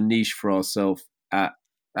carved out a niche for ourselves at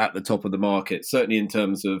the top of the market. Certainly, in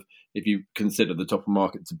terms of if you consider the top of the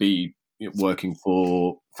market to be working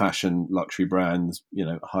for fashion, luxury brands,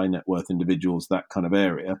 high net worth individuals, that kind of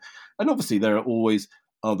area. And obviously, there are always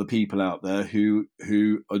other people out there who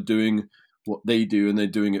are doing what they do, and they're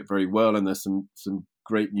doing it very well. And there's some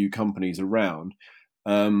great new companies around.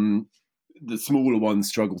 The smaller ones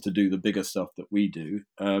struggle to do the bigger stuff that we do,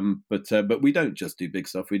 but we don't just do big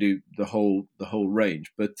stuff. We do the whole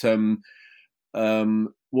range. But there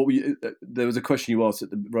was a question you asked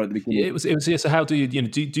right at the beginning. It was yeah. So how do you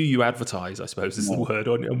do you advertise? I suppose is the word.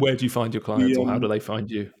 And where do you find your clients, or how do they find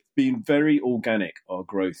you? It's been very organic, our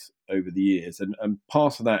growth over the years, and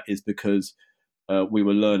part of that is because we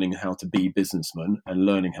were learning how to be businessmen and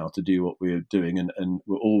learning how to do what we were doing, and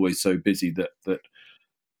we're always so busy that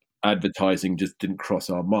advertising just didn't cross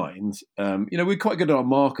our minds. We're quite good at our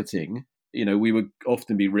marketing. We would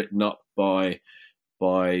often be written up by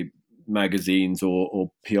magazines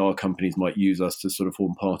or PR companies might use us to sort of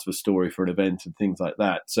form part of a story for an event and things like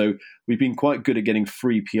that. So we've been quite good at getting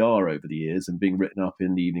free PR over the years and being written up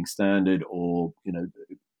in the Evening Standard or,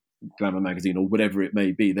 Glamour magazine or whatever it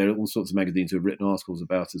may be. There are all sorts of magazines who have written articles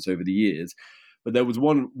about us over the years. But there was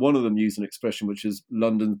one of them used an expression which is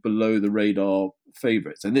London's below the radar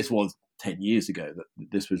favourites. And this was 10 years ago that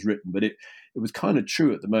this was written, but it was kind of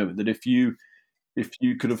true at the moment that if you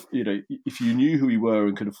could have, if you knew who we were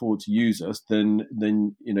and could afford to use us, then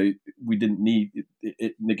we didn't need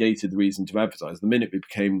it negated the reason to advertise. The minute we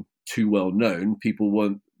became too well known, people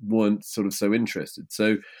weren't sort of so interested.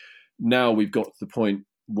 So now we've got to the point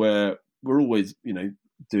where we're always,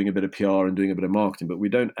 doing a bit of PR and doing a bit of marketing, but we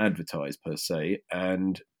don't advertise per se.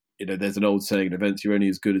 And there's an old saying in events: you're only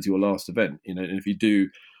as good as your last event. And if you do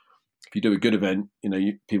a good event,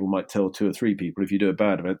 people might tell 2 or 3 people. If you do a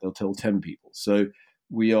bad event, they'll tell 10 people. So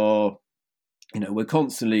we are, we're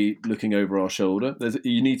constantly looking over our shoulder. There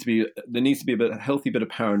needs to be a healthy bit of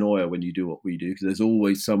paranoia when you do what we do, because there's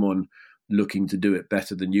always someone looking to do it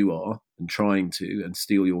better than you are and trying to and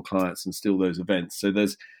steal your clients and steal those events. So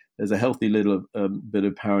there's a healthy little bit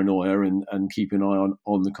of paranoia and keep an eye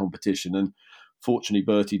on the competition. And fortunately,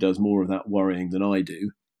 Bertie does more of that worrying than I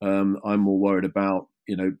do. I'm more worried about,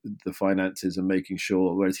 the finances and making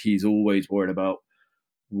sure, whereas he's always worried about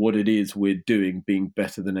what it is we're doing being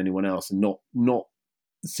better than anyone else, and not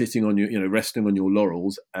sitting on your, resting on your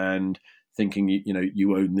laurels and thinking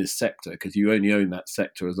you own this sector, because you only own that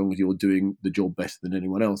sector as long as you're doing the job better than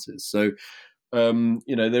anyone else is. So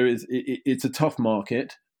it's a tough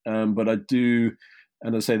market, but I do,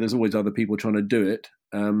 and I say there's always other people trying to do it.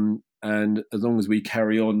 And as long as we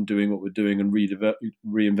carry on doing what we're doing and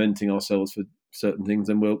reinventing ourselves for certain things,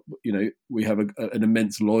 then we have an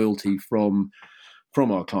immense loyalty from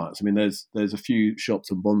our clients. I mean, there's a few shops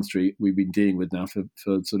on Bond Street we've been dealing with now for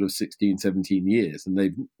sort of 16, 17 years, and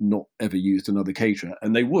they've not ever used another caterer.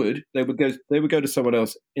 And they would go to someone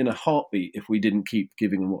else in a heartbeat if we didn't keep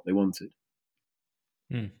giving them what they wanted.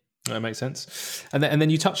 That makes sense. And then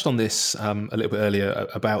you touched on this a little bit earlier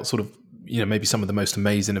about sort of, maybe some of the most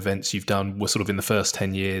amazing events you've done were sort of in the first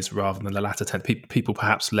 10 years rather than the latter 10. People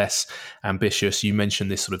perhaps less ambitious. You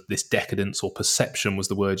mentioned this decadence, or perception was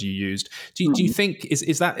the word you used. Do you think is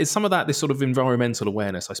some of that this sort of environmental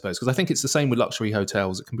awareness, I suppose? Because I think it's the same with luxury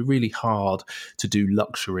hotels. It can be really hard to do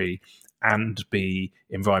luxury and be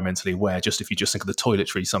environmentally aware. Just if you just think of the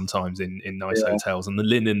toiletries sometimes in nice hotels, and the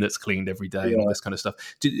linen that's cleaned every day, and all this kind of stuff.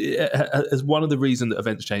 As one of the reasons that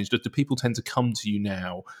events change, do people tend to come to you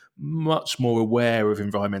now much more aware of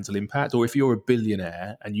environmental impact? Or if you're a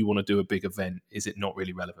billionaire and you want to do a big event, is it not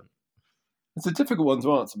really relevant? It's a difficult one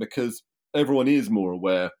to answer, because everyone is more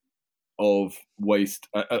aware of waste.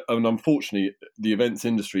 And unfortunately, the events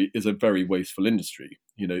industry is a very wasteful industry.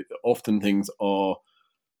 Often things are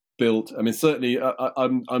built. I mean, certainly,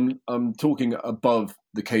 I'm talking above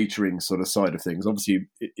the catering sort of side of things. Obviously,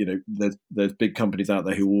 there's big companies out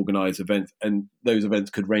there who organise events, and those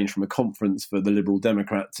events could range from a conference for the Liberal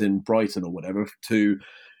Democrats in Brighton or whatever to,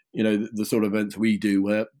 the sort of events we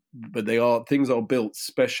do. But things are built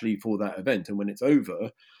specially for that event, and when it's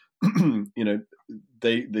over,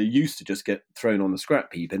 they used to just get thrown on the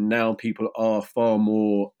scrap heap, and now people are far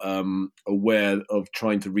more aware of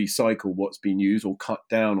trying to recycle what's been used or cut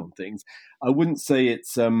down on things. I wouldn't say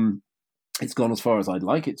it's gone as far as I'd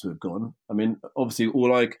like it to have gone. I mean, obviously,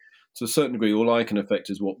 to a certain degree, all I can affect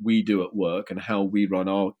is what we do at work and how we run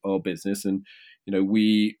our business. And I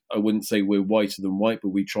wouldn't say we're whiter than white, but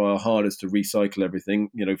we try our hardest to recycle everything.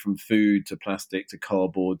 From food to plastic to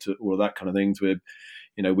cardboard to all of that kind of things.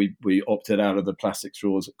 We opted out of the plastic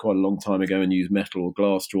straws quite a long time ago and use metal or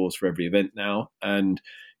glass straws for every event now. And,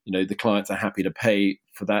 the clients are happy to pay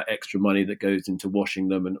for that extra money that goes into washing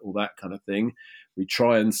them and all that kind of thing. We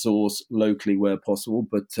try and source locally where possible,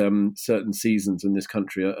 but certain seasons in this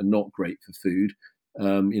country are not great for food.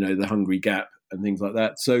 The Hungry Gap and things like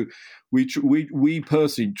that. So we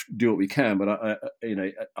personally do what we can, but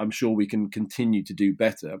I'm sure we can continue to do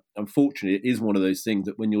better. Unfortunately, it is one of those things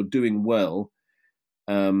that when you're doing well,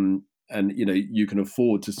 and you can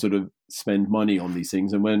afford to sort of spend money on these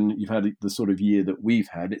things, and when you've had the sort of year that we've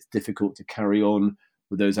had, it's difficult to carry on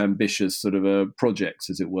with those ambitious sort of projects,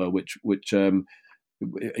 as it were, which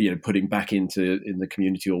putting back in the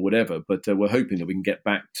community or whatever. But we're hoping that we can get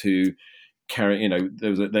back to carry.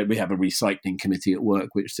 We have a recycling committee at work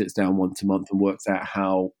which sits down once a month and works out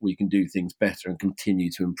how we can do things better and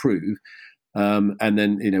continue to improve. And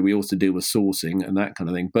then, we also deal with sourcing and that kind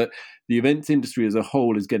of thing. But the events industry as a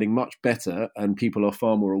whole is getting much better, and people are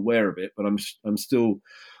far more aware of it. But I'm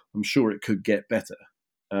sure it could get better.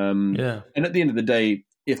 And at the end of the day,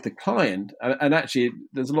 if the client, and actually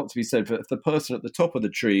there's a lot to be said for, if the person at the top of the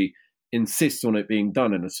tree insists on it being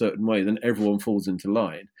done in a certain way, then everyone falls into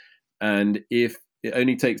line. And if it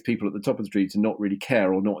only takes people at the top of the tree to not really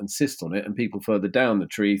care or not insist on it, and people further down the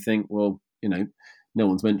tree think, well, no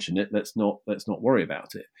one's mentioned it, let's not worry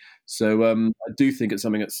about it. So I do think it's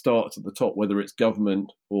something that starts at the top, whether it's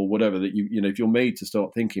government or whatever, that if you're made to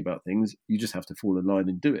start thinking about things, you just have to fall in line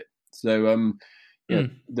and do it. So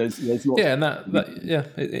there's lots. Yeah,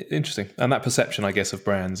 and interesting. And that perception, I guess, of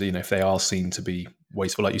brands, if they are seen to be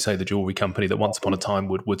wasteful, like you say, the jewelry company that once upon a time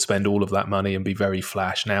would spend all of that money and be very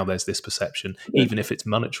flash. Now there's this perception, even if it's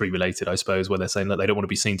monetary related, I suppose, where they're saying that they don't want to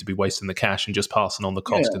be seen to be wasting the cash and just passing on the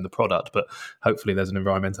cost in the product. But hopefully there's an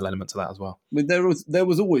environmental element to that as well. I mean, there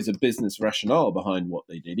was always a business rationale behind what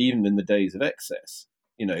they did, even in the days of excess.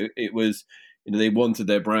 It was, they wanted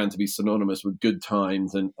their brand to be synonymous with good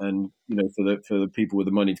times and for the people with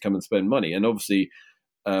the money to come and spend money. And obviously,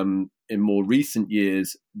 in more recent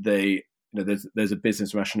years, there's a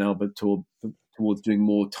business rationale, but towards doing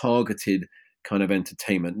more targeted kind of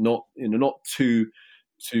entertainment, not too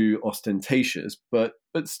ostentatious, but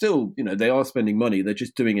still, they are spending money. They're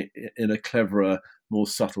just doing it in a cleverer, more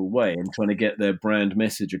subtle way, and trying to get their brand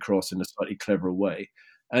message across in a slightly cleverer way.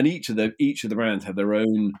 And each of the brands have their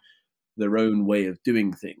own way of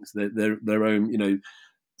doing things. Their own,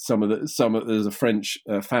 there's a French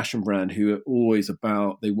fashion brand who are always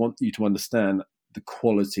about, they want you to understand the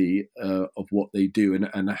quality of what they do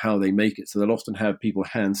and how they make it. So they'll often have people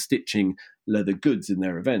hand stitching leather goods in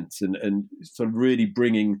their events and sort of really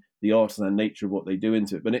bringing the artisan nature of what they do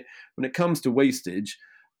into it. But when it comes to wastage,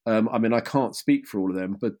 I mean, I can't speak for all of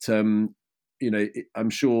them, but I'm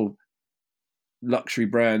sure luxury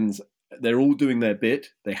brands, they're all doing their bit.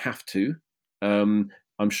 They have to. I'm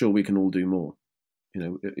sure we can all do more.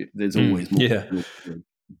 There's always more. Yeah.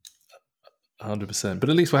 100%. But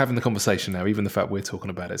at least we're having the conversation now, even the fact we're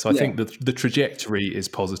talking about it. So I think the trajectory is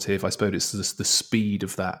positive. I suppose it's the speed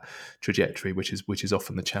of that trajectory, which is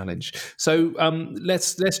often the challenge. So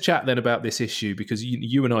let's chat then about this issue, because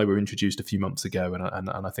you and I were introduced a few months ago, and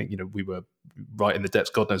I think we were right in the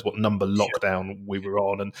depths. God knows what number lockdown we were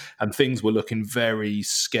on, and things were looking very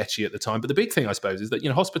sketchy at the time. But the big thing, I suppose, is that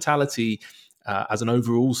hospitality as an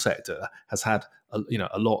overall sector has had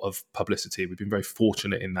a lot of publicity. We've been very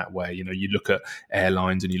fortunate in that way. You look at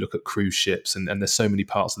airlines and you look at cruise ships, and there's so many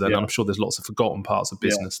parts of that. And I'm sure there's lots of forgotten parts of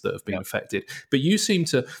business that have been affected. But you seem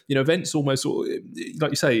to, events almost,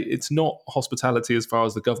 like you say, it's not hospitality as far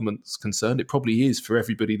as the government's concerned. It probably is for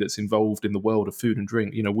everybody that's involved in the world of food and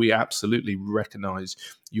drink. We absolutely recognise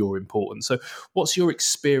your importance. So what's your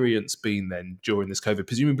experience been then during this COVID?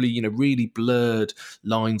 Presumably, really blurred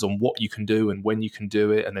lines on what you can do and when you can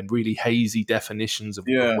do it, and then really hazy definitions of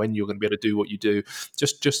when you're going to be able to do what you do.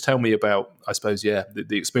 Just tell me about, I suppose, the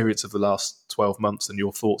experience of the last 12 months and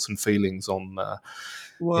your thoughts and feelings on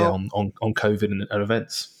COVID and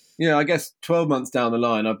events. Yeah, I guess 12 months down the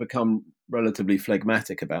line, I've become relatively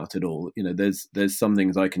phlegmatic about it all. There's some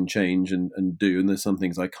things I can change and do, and there's some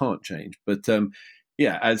things I can't change. But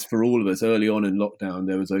as for all of us early on in lockdown,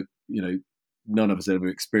 there was none of us ever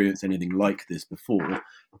experienced anything like this before.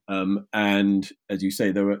 And as you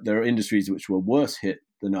say, there are industries which were worse hit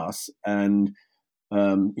than us. And,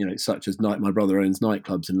 such as my brother owns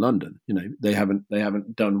nightclubs in London. They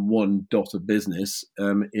haven't done one dot of business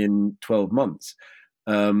in 12 months.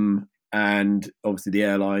 And obviously the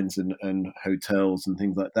airlines and hotels and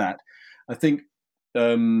things like that. I think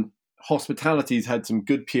hospitality's had some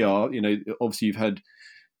good PR. Obviously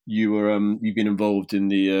you've been involved in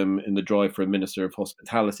the drive for a minister of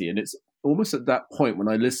hospitality, and it's almost at that point when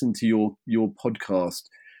I listened to your podcast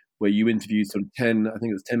where you interviewed sort of 10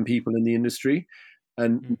 people in the industry,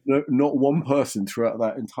 and not one person throughout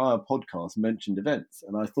that entire podcast mentioned events.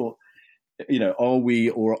 And I thought, are we,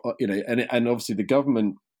 or and obviously the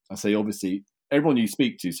government, I say obviously, everyone you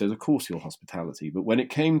speak to says, of course you're hospitality, but when it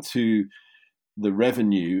came to the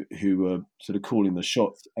revenue, who were sort of calling the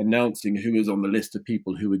shots, announcing who was on the list of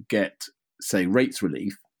people who would get, say, rates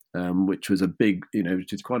relief, which was a big,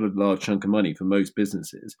 which is quite a large chunk of money for most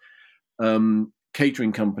businesses.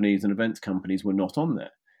 Catering companies and events companies were not on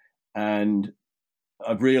there. And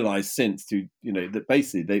I've realised since that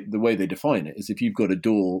basically the way they define it is if you've got a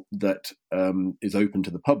door that is open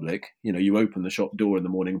to the public, you open the shop door in the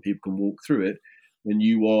morning and people can walk through it, then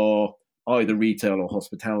you are either retail or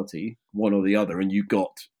hospitality, one or the other, and you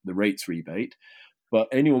got the rates rebate. But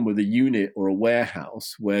anyone with a unit or a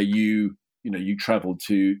warehouse where you travel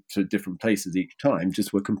to different places each time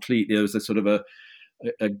just were completely, there was a sort of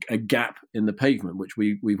a gap in the pavement, which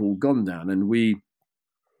we've all gone down. And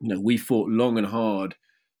we fought long and hard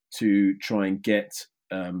to try and get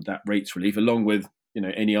that rates relief, along with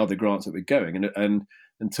any other grants that were going. And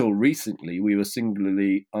until recently, we were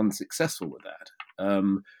singularly unsuccessful with that.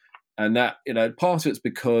 And that, part of it's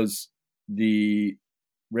because the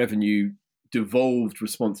revenue devolved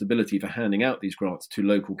responsibility for handing out these grants to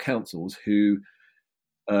local councils who,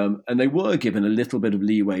 and they were given a little bit of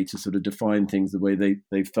leeway to sort of define things the way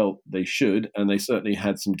they felt they should. And they certainly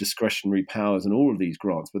had some discretionary powers in all of these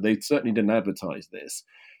grants, but they certainly didn't advertise this.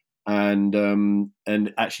 And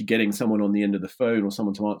actually getting someone on the end of the phone or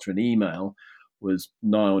someone to answer an email was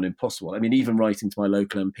nigh on impossible. I mean, even writing to my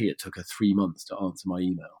local MP, it took her 3 months to answer my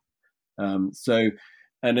email.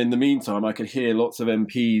 And in the meantime, I could hear lots of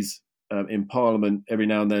MPs in Parliament every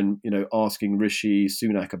now and then, asking Rishi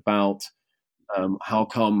Sunak about how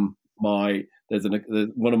come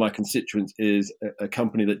one of my constituents is a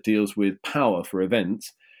company that deals with power for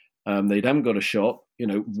events. They haven't got a shop.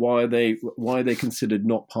 Why are they considered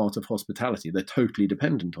not part of hospitality? They're totally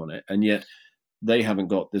dependent on it, and yet they haven't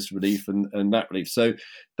got this relief and that relief. So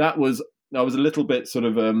I was a little bit sort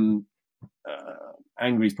of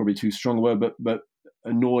angry is probably too strong a word, but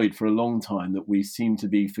annoyed for a long time that we seem to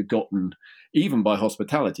be forgotten, even by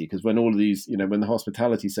hospitality. Because when all of these, when the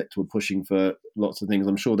hospitality sector were pushing for lots of things,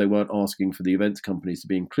 I'm sure they weren't asking for the events companies to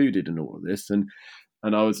be included in all of this. And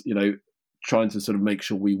I was, trying to sort of make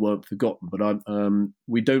sure we weren't forgotten. But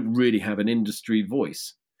we don't really have an industry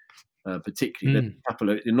voice. particularly. Mm. A couple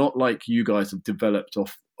of, not like you guys have developed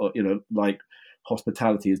off, like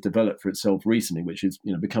hospitality has developed for itself recently, which is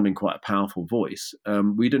becoming quite a powerful voice.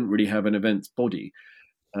 We didn't really have an events body,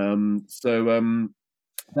 so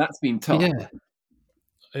that's been tough. Yeah.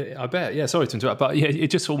 I bet. Yeah, sorry to interrupt, but yeah, it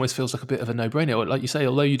just almost feels like a bit of a no-brainer. Like you say,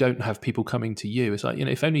 although you don't have people coming to you, it's like,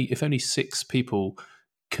 if only 6 people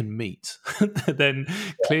can meet, then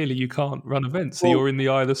clearly you can't run events. So Well, you're in the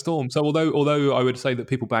eye of the storm. So although I would say that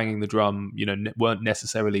people banging the drum, weren't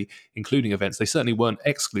necessarily including events, they certainly weren't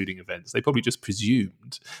excluding events. They probably just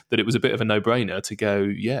presumed that it was a bit of a no-brainer to go,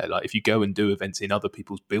 yeah, like if you go and do events in other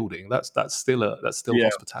people's building, that's still yeah.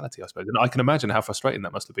 hospitality, I suppose. And I can imagine how frustrating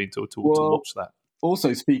that must have been to Well, watch that.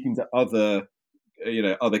 also speaking to other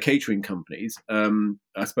catering companies,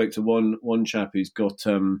 I spoke to one chap who's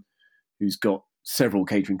got several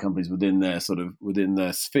catering companies within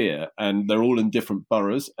their sphere, and they're all in different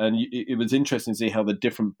boroughs. And it was interesting to see how the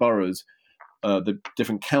different boroughs, the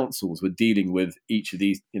different councils, were dealing with each of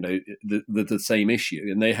these, the same issue,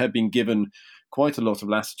 and they had been given quite a lot of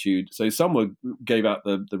latitude. So some gave out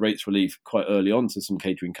the rates relief quite early on to some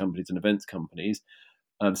catering companies and events companies.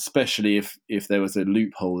 Especially if there was a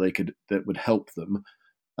loophole that would help them,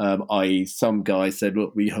 i.e., some guy said,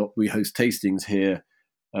 "Look, we host tastings here,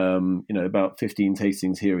 about 15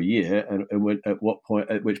 tastings here a year, and at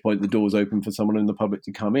which point the doors open for someone in the public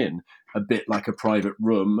to come in, a bit like a private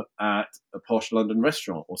room at a posh London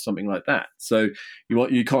restaurant or something like that. So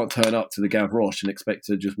you can't turn up to the Gavroche and expect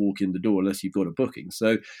to just walk in the door unless you've got a booking."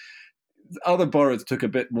 So other boroughs took a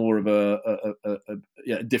bit more of a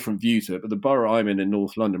different view to it, but the borough I'm in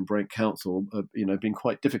North London, Brent Council, been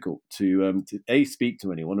quite difficult to A, speak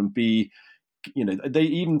to anyone, and B, they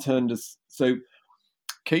even turned us. So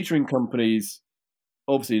catering companies,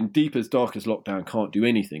 obviously in deepest, darkest lockdown, can't do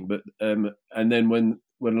anything. But and then when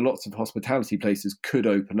lots of hospitality places could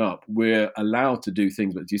open up, we're allowed to do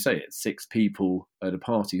things. But as you say, it's 6 people at a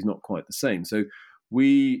party is not quite the same. So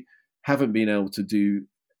we haven't been able to do.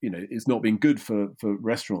 It's not been good for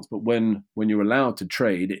restaurants, but when you're allowed to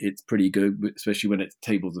trade, it's pretty good, especially when it's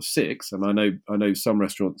tables of 6. And I know some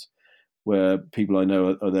restaurants where people I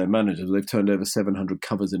know are their managers. They've turned over 700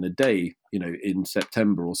 covers in a day, in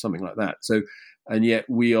September or something like that. So, and yet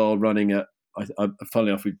we are running at. Funnily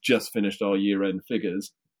enough, we've just finished our year-end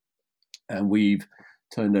figures, and we've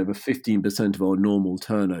turned over 15% of our normal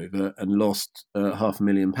turnover and lost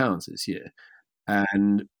 £500,000 this year.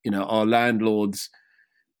 And our landlords.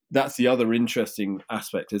 That's the other interesting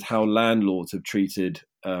aspect, is how landlords have treated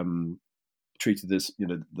this,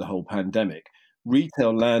 the whole pandemic.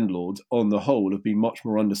 Retail landlords, on the whole, have been much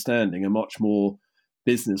more understanding and much more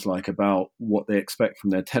businesslike about what they expect from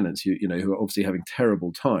their tenants, who are obviously having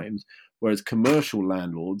terrible times. Whereas commercial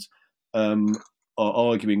landlords are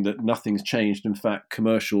arguing that nothing's changed. In fact,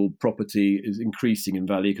 commercial property is increasing in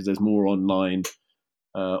value because there's more online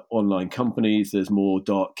companies, there's more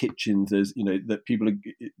dark kitchens, there's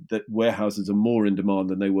that warehouses are more in demand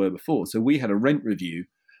than they were before. So we had a rent review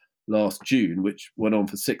last June, which went on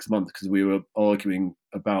for 6 months because we were arguing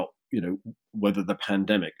about whether the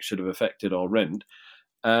pandemic should have affected our rent,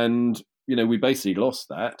 and we basically lost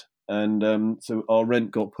that, and so our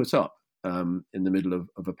rent got put up in the middle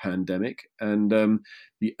of a pandemic, and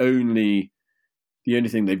the only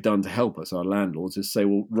thing they've done to help us, our landlords, is say,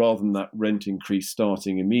 well, rather than that rent increase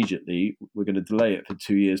starting immediately, we're going to delay it for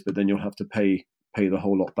 2 years, but then you'll have to pay the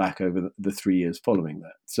whole lot back over the 3 years following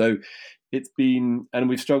that. So it's been, and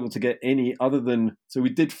we've struggled to get any other than, so we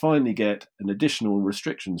did finally get an additional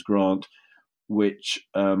restrictions grant, which,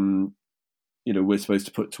 we're supposed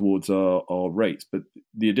to put towards our rates. But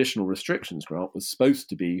the additional restrictions grant was supposed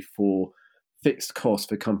to be for fixed costs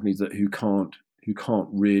for companies who can't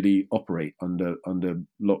really operate under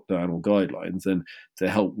lockdown or guidelines, and to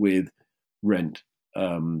help with rent,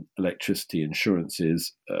 electricity,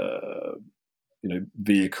 insurances,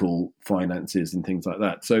 vehicle finances and things like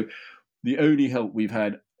that. So the only help we've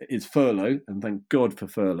had is furlough, and thank God for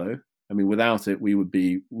furlough. I mean, without it, we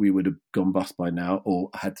would have gone bust by now, or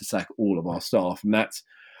had to sack all of our staff. And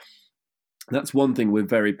that's one thing we're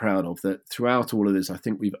very proud of, that throughout all of this, I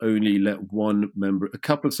think we've only let one member, a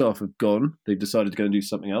couple of staff have gone. They've decided to go and do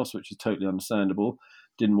something else, which is totally understandable.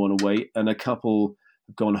 Didn't want to wait. And a couple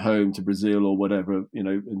have gone home to Brazil or whatever,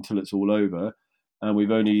 until it's all over. And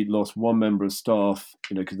we've only lost one member of staff,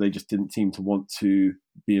 because they just didn't seem to want to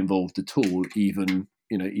be involved at all, even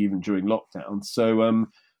during lockdown. So,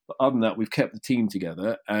 but other than that, we've kept the team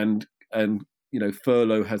together, and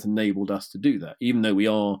furlough has enabled us to do that, even though we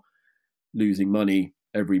are losing money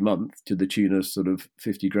every month to the tune of sort of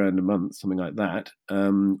 50 grand a month, something like that.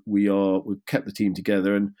 We've kept the team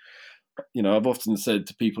together, and I've often said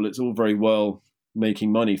to people, it's all very well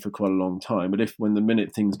making money for quite a long time, but if when the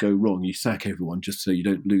minute things go wrong, you sack everyone just so you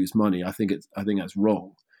don't lose money, I think that's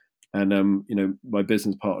wrong. And my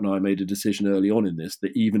business partner and I made a decision early on in this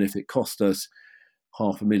that even if it cost us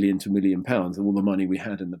 £500,000 to £1 million of all the money we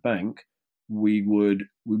had in the bank, we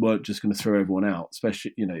weren't just going to throw everyone out,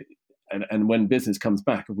 especially and when business comes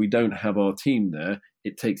back, if we don't have our team there,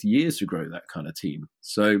 it takes years to grow that kind of team.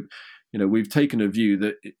 So we've taken a view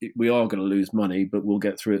that we are going to lose money, but we'll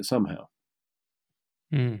get through it somehow.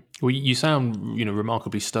 Well, you sound,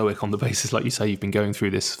 remarkably stoic on the basis, like you say, you've been going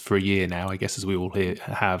through this for a year now, I guess, as we all here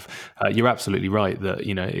have. You're absolutely right that,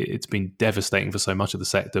 it's been devastating for so much of the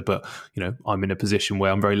sector. But, I'm in a position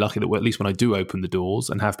where I'm very lucky that at least when I do open the doors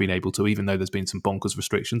and have been able to, even though there's been some bonkers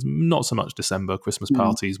restrictions, not so much December, Christmas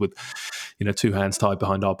parties with, two hands tied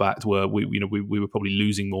behind our back, where we were probably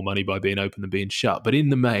losing more money by being open than being shut. But in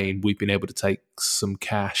the main, we've been able to take some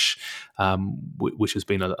cash, which has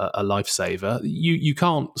been a lifesaver. You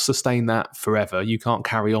can't sustain that forever. You can't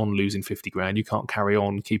carry on losing 50 grand. You can't carry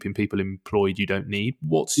on keeping people employed you don't need.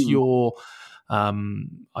 What's your,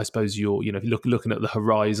 I suppose if you're looking at the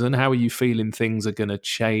horizon, how are you feeling things are going to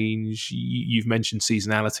change? You've mentioned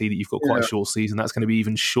seasonality, that you've got quite a short season. That's going to be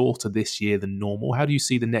even shorter this year than normal. How do you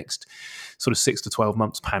see the next sort of 6 to 12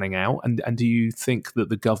 months panning out? And do you think that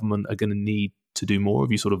the government are going to need to do more?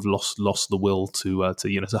 Have you sort of lost the will to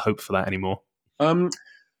hope for that anymore?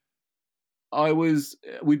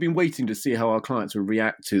 We've been waiting to see how our clients will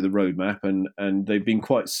react to the roadmap, and they've been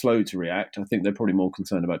quite slow to react. I think they're probably more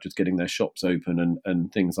concerned about just getting their shops open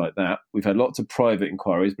and things like that. We've had lots of private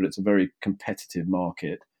inquiries, but it's a very competitive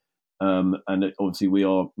market. Obviously we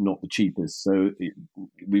are not the cheapest. So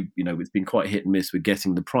it's been quite hit and miss with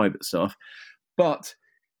getting the private stuff, but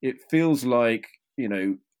it feels like,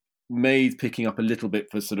 May's picking up a little bit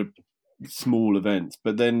for sort of small events,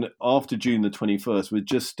 but then after June the 21st, we're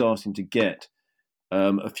just starting to get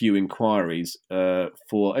a few inquiries and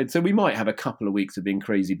so we might have a couple of weeks of being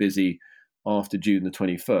crazy busy after June the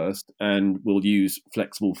 21st, and we'll use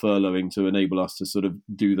flexible furloughing to enable us to sort of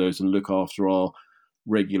do those and look after our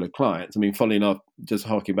regular clients. I mean, funnily enough, just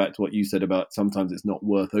harking back to what you said about sometimes it's not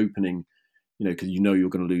worth opening, because you're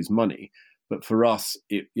going to lose money. But for us,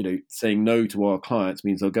 saying no to our clients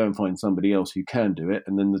means they'll go and find somebody else who can do it,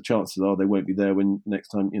 and then the chances are they won't be there when next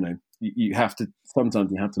time.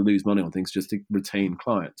 Sometimes you have to lose money on things just to retain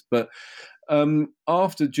clients. But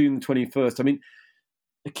after June 21st, I mean,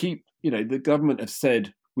 the government have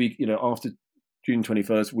said after June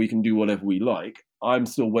 21st we can do whatever we like. I'm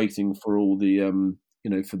still waiting for all the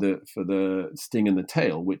for the sting in the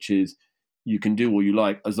tail, which is, you can do all you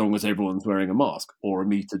like as long as everyone's wearing a mask or a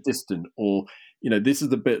meter distant, or this is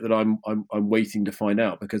the bit that I'm waiting to find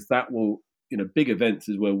out, because that will, big events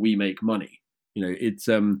is where we make money. It's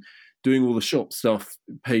doing all the shop stuff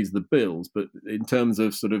pays the bills, but in terms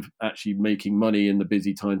of sort of actually making money in the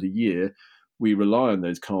busy times of year, we rely on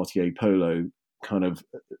those Cartier Polo kind of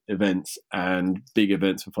events and big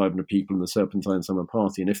events for 500 people in the Serpentine Summer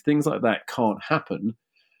Party. And if things like that can't happen,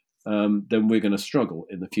 then we're going to struggle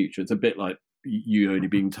in the future. It's a bit like you only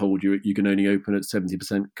being told you can only open at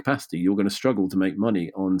 70% capacity. You're going to struggle to make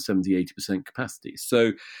money on 70-80% capacity.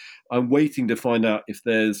 So I'm waiting to find out if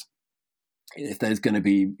there's going to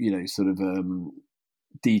be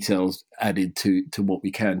details added to what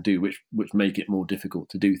we can do, which make it more difficult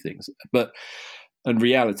to do things. And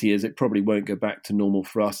reality is, it probably won't go back to normal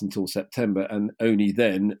for us until September, and only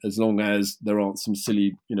then, as long as there aren't some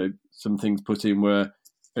silly, some things put in where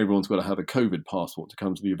everyone's got to have a COVID passport to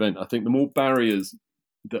come to the event. I think the more barriers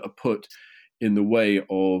that are put in the way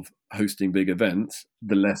of hosting big events,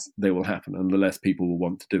 the less they will happen and the less people will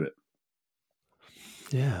want to do it.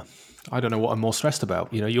 Yeah. I don't know what I'm more stressed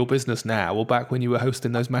about, your business now or back when you were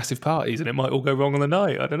hosting those massive parties and it might all go wrong on the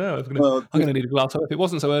night. I don't know. I'm going to need a glass of wine. If it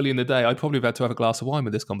wasn't so early in the day, I'd probably have had to have a glass of wine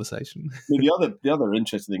with this conversation. The other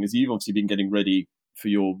interesting thing is, you've obviously been getting ready for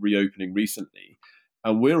your reopening recently.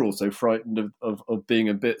 And we're also frightened of being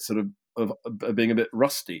a bit of being a bit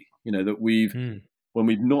rusty. That when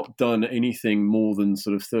we've not done anything more than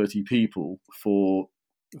sort of 30 people for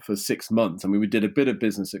 6 months. I mean, we did a bit of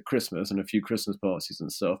business at Christmas and a few Christmas parties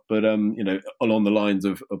and stuff, but along the lines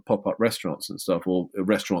of pop-up restaurants and stuff, or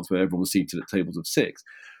restaurants where everyone was seated at tables of 6,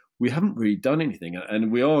 we haven't really done anything,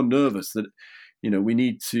 and we are nervous that we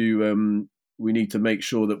need to make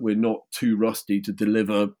sure that we're not too rusty to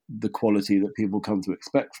deliver the quality that people come to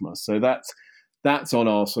expect from us. So that's on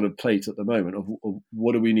our sort of plate at the moment of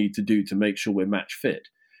what do we need to do to make sure we're match fit.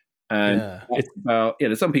 And it's about,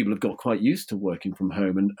 some people have got quite used to working from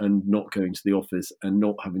home and not going to the office and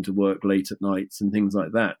not having to work late at nights and things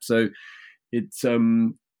like that. So it's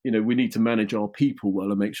we need to manage our people well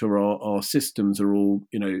and make sure our systems are all,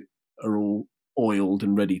 are all oiled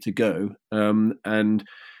and ready to go. And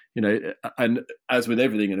as with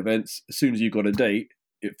everything in events, as soon as you've got a date,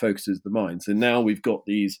 it focuses the mind. So now we've got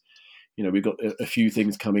these, we've got a few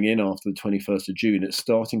things coming in after the 21st of June. It's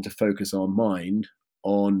starting to focus our mind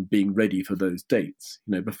on being ready for those dates.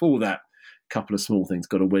 Before that, a couple of small things,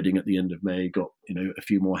 got a wedding at the end of May, got, a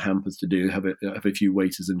few more hampers to do, have a few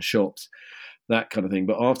waiters in shops, that kind of thing.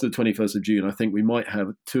 But after the 21st of June, I think we might have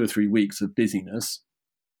 2 or 3 weeks of busyness,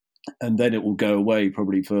 and then it will go away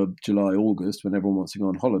probably for July, August, when everyone wants to go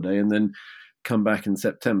on holiday, and then come back in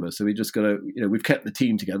September. So we just got to, we've kept the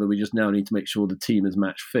team together. We just now need to make sure the team is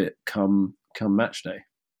match fit come match day.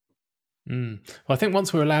 Well, I think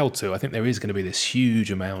once we're allowed to, I think there is going to be this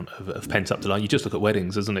huge amount of pent-up demand. You just look at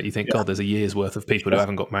weddings, isn't it? You think, God, there's a year's worth of people who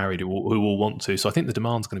haven't got married who will want to. So I think the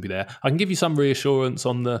demand's going to be there. I can give you some reassurance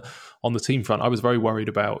on the team front. I was very worried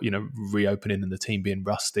about, reopening and the team being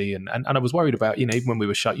rusty. And I was worried about, even when we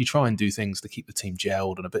were shut, you try and do things to keep the team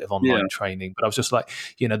gelled and a bit of online training. But I was just like,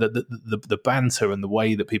 the banter and the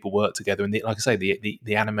way that people work together, and like I say,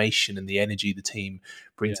 the animation and the energy the team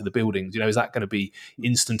bring to the buildings, is that going to be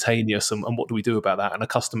instantaneous? And what do we do about that? And a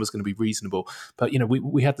customer's going to be reasonable. But,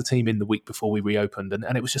 we had the team in the week before we reopened,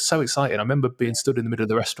 and it was just so exciting. I remember being stood in the middle of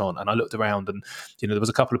the restaurant, and I looked around, and, there was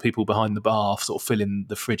a couple of people behind the bar sort of filling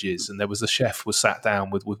the fridges, and there was a chef was sat down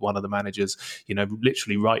with one of the managers,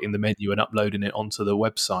 literally writing the menu and uploading it onto the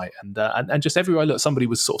website. And just everywhere I looked, somebody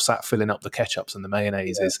was sort of sat filling up the ketchups and the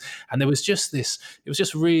mayonnaises. And there was just this, it was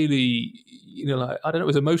just really, I don't know, it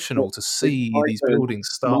was emotional to see these buildings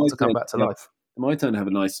start to come back to life. My turn to have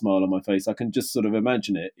a nice smile on my face. I can just sort of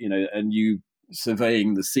imagine it, and you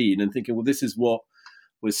surveying the scene and thinking, well, this is what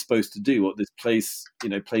we're supposed to do, what this place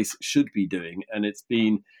should be doing. And it's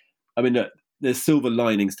been, there's silver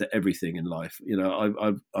linings to everything in life.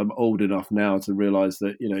 I'm old enough now to realize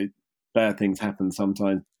that, bad things happen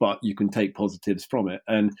sometimes, but you can take positives from it.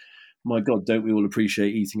 And my God, don't we all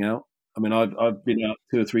appreciate eating out? I've been out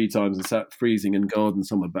 2 or 3 times and sat freezing in garden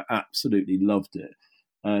somewhere, but absolutely loved it.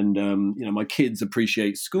 And, my kids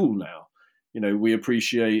appreciate school now. We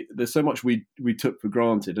appreciate, there's so much we took for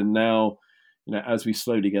granted. And now, as we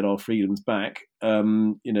slowly get our freedoms back,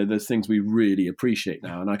 there's things we really appreciate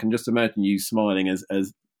now. And I can just imagine you smiling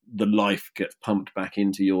as the life gets pumped back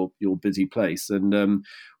into your busy place. And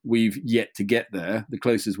we've yet to get there. The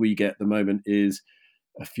closest we get at the moment is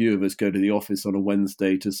a few of us go to the office on a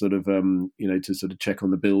Wednesday to sort of, check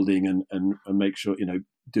on the building and make sure,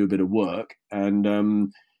 do a bit of work.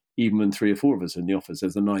 And even when 3 or 4 of us are in the office,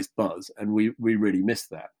 there's a nice buzz, and we really miss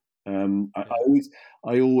that.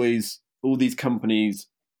 I always, all these companies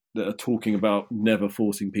that are talking about never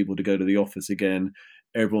forcing people to go to the office again,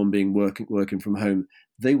 everyone being working from home,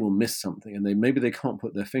 they will miss something, and maybe they can't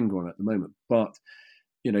put their finger on it at the moment. But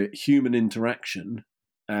human interaction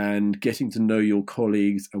and getting to know your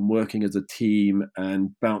colleagues and working as a team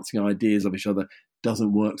and bouncing ideas off each other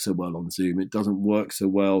doesn't work so well on Zoom. It doesn't work so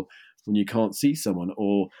well when you can't see someone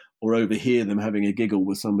or overhear them having a giggle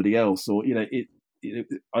with somebody else. Or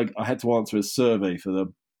I had to answer a survey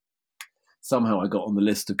somehow I got on the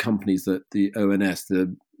list of companies that the ONS,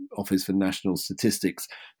 the Office for National Statistics,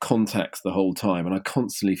 contacts the whole time, and I'm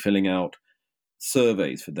constantly filling out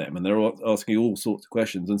surveys for them, and they're asking all sorts of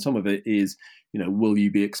questions. And some of it is, will you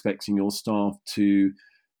be expecting your staff to,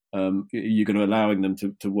 you're going to allowing them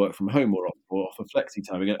to work from home or offer flexi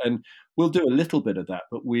time? And we'll do a little bit of that,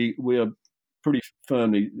 but we are pretty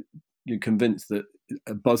firmly convinced that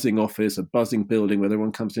a buzzing office, a buzzing building where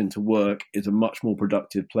everyone comes in to work is a much more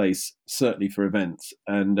productive place, certainly for events.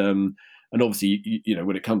 And obviously,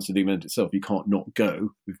 when it comes to the event itself, you can't not go.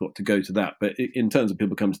 We've got to go to that. But in terms of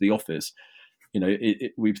people come to the office,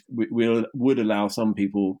 we would allow some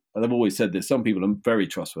people, and I've always said this, some people are very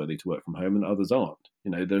trustworthy to work from home and others aren't.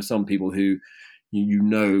 There are some people who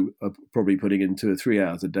are probably putting in 2 or 3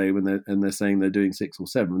 hours a day when they're saying they're doing 6 or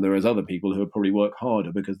 7. Whereas other people who probably work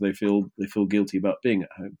harder because they feel guilty about being at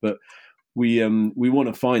home. But we want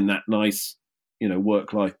to find that nice,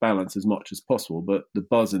 work-life balance as much as possible. But the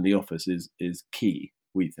buzz in the office is key,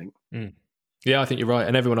 we think. Mm. Yeah, I think you're right.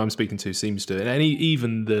 And everyone I'm speaking to seems to. And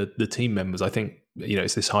even the team members, I think,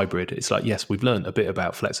 it's this hybrid. It's like, yes, we've learned a bit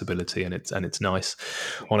about flexibility, and it's nice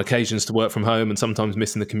on occasions to work from home and sometimes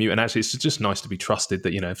missing the commute. And actually, it's just nice to be trusted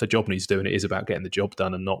that, if the job needs doing, it is about getting the job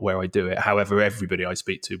done and not where I do it. However, everybody I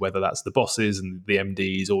speak to, whether that's the bosses and the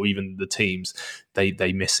MDs or even the teams, they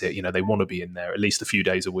miss it. They want to be in there at least a few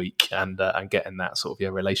days a week and getting that sort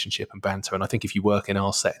of relationship and banter. And I think if you work in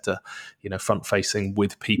our sector, front facing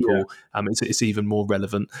with people, it's even more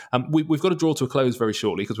relevant. We've got to draw to a close very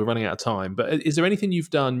shortly because we're running out of time. But is there there anything you've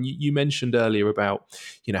done? You mentioned earlier about,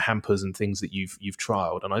 hampers and things that you've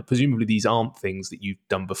trialed, and I presumably these aren't things that you've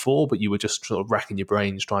done before, but you were just sort of racking your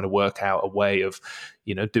brains trying to work out a way of,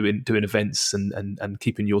 doing events and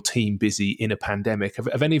keeping your team busy in a pandemic.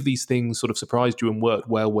 Have any of these things sort of surprised you and worked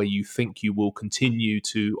well, where you think you will continue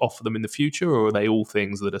to offer them in the future, or are they all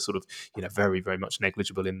things that are sort of, very, very much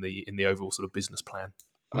negligible in the overall sort of business plan?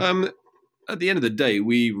 At the end of the day,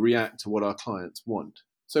 we react to what our clients want.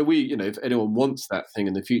 So if anyone wants that thing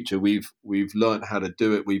in the future, we've learned how to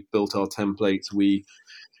do it. We've built our templates. We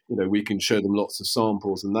can show them lots of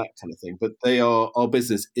samples and that kind of thing. But our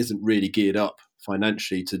business isn't really geared up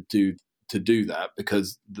financially to do that,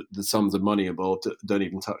 because the sums of money involved don't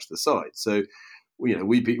even touch the site. So,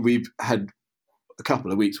 we've had a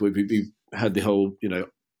couple of weeks where we've had the whole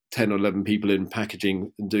 10 or 11 people in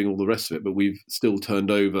packaging and doing all the rest of it, but we've still turned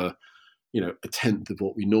over a tenth of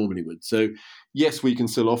what we normally would. So yes, we can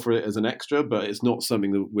still offer it as an extra, but it's not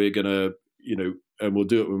something that we're going to, and we'll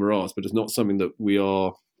do it when we're asked, but it's not something that we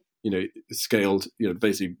are, scaled,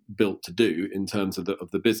 basically built to do in terms of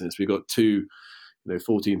the business. We've got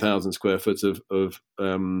 14,000 square foot of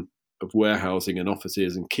warehousing and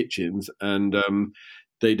offices and kitchens, and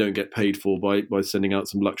they don't get paid for by sending out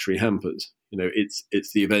some luxury hampers.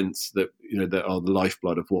 It's the events that that are the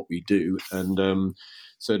lifeblood of what we do, and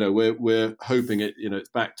so no, we're hoping it's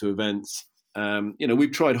back to events.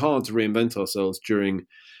 We've tried hard to reinvent ourselves during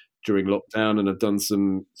lockdown, and have done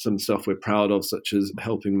some stuff we're proud of, such as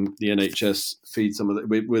helping the NHS feed some of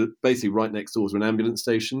the. We're basically right next door to an ambulance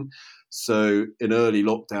station, so in early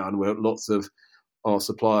lockdown, where lots of our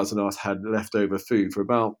suppliers and us had leftover food for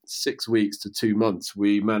about 6 weeks to 2 months,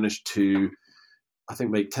 we managed to, I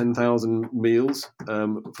think, make 10,000 meals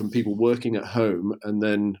from people working at home, and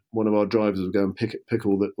then one of our drivers would go and pick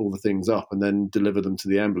all the things up and then deliver them to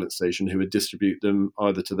the ambulance station, who would distribute them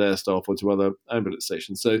either to their staff or to other ambulance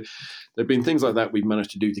stations. So there have been things like that we've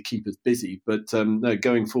managed to do to keep us busy. But no,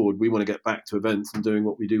 going forward, we want to get back to events and doing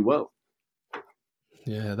what we do well.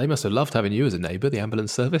 Yeah, they must have loved having you as a neighbour, the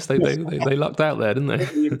ambulance service. They lucked out there, didn't they?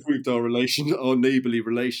 We improved our neighbourly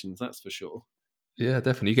relations, that's for sure. Yeah,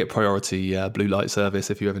 definitely. You get priority blue light service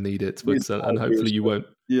if you ever need it, but, and hopefully you won't.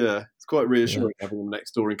 Yeah, it's quite reassuring having them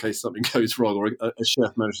next door in case something goes wrong, or a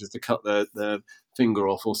chef manages to cut their finger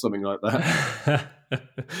off or something like that.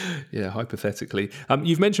 Yeah, hypothetically.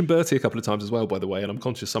 You've mentioned Bertie a couple of times as well, by the way, and I'm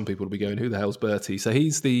conscious some people will be going, "Who the hell's Bertie?" So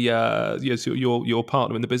he's the your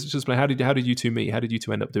partner in the business plan. How did you two meet? How did you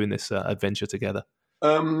two end up doing this adventure together?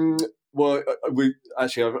 Well,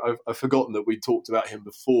 I've forgotten that we talked about him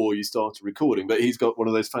before you started recording, but he's got one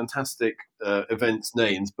of those fantastic events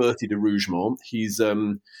names, Bertie de Rougemont. He's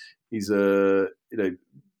two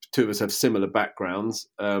of us have similar backgrounds,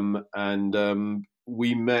 and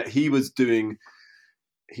we met. He used to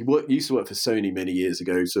work for Sony many years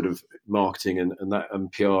ago, sort of marketing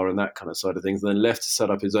and PR and that kind of side of things, and then left to set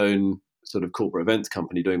up his own sort of corporate events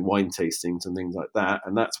company doing wine tastings and things like that.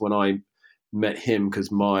 And that's when I met him,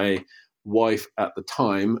 because my wife at the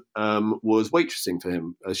time was waitressing for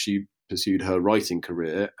him as she pursued her writing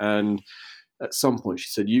career. And at some point she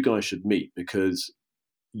said, "You guys should meet, because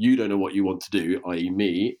you don't know what you want to do," i.e.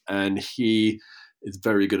 me, and he is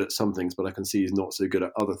very good at some things, but I can see he's not so good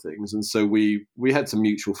at other things. And so we had some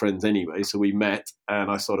mutual friends anyway, so we met,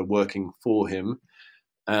 and I started working for him.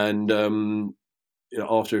 And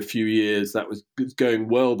after a few years, that was going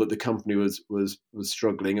well, but the company was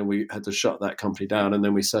struggling, and we had to shut that company down. And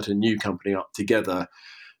then we set a new company up together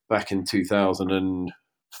back in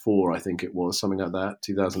 2004, I think it was, something like that,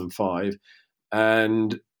 2005.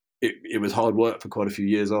 And it was hard work for quite a few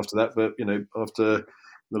years after that. But, after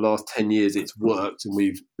the last 10 years, it's worked, and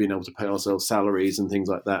we've been able to pay ourselves salaries and things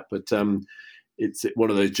like that. But it's one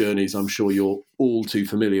of those journeys I'm sure you're all too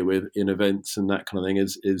familiar with in events and that kind of thing,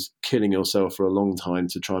 is killing yourself for a long time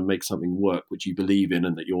to try and make something work which you believe in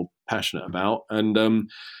and that you're passionate about. And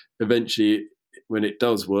eventually, when it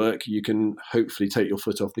does work, you can hopefully take your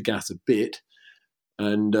foot off the gas a bit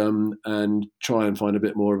and try and find a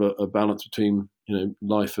bit more of a balance between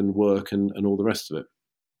life and work and all the rest of it.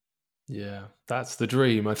 Yeah, that's the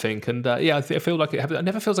dream, I think. And I feel like it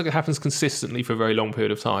never feels like it happens consistently for a very long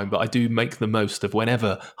period of time, but I do make the most of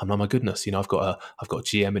whenever I'm like, my goodness, I've got a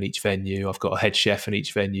GM in each venue, I've got a head chef in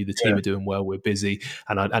each venue, the team are doing well, we're busy.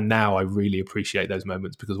 And now I really appreciate those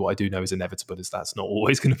moments, because what I do know is inevitable is that's not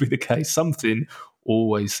always going to be the case. Something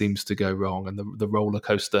always seems to go wrong, and the roller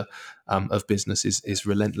coaster of business is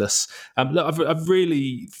relentless. Look, I've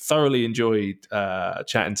really thoroughly enjoyed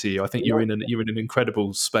chatting to you. I think you're in an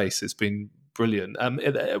incredible space. It's been brilliant.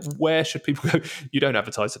 Where should people go? You don't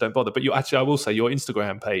advertise, so don't bother. But I will say your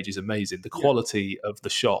Instagram page is amazing. The quality of the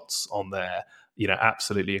shots on there,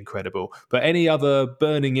 absolutely incredible. But any other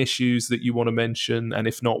burning issues that you want to mention? And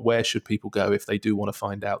if not, where should people go if they do want to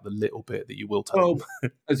find out the little bit that you will tell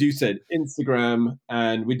them? As you said, Instagram,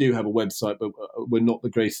 and we do have a website, but we're not the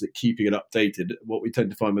greatest at keeping it updated. What we tend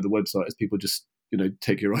to find with the website is people just,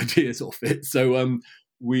 take your ideas off it. So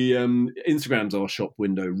we Instagram's our shop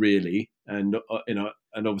window, really. And,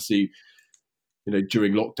 and obviously,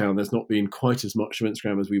 during lockdown, there's not been quite as much of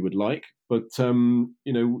Instagram as we would like. But,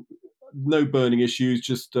 no burning issues,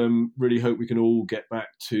 just really hope we can all get back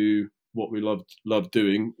to what we love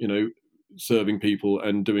doing, serving people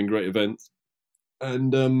and doing great events.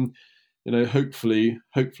 And, hopefully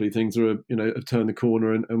things are, have turned the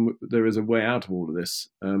corner and there is a way out of all of this.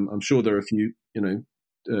 I'm sure there are a few,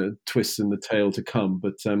 twists in the tail to come,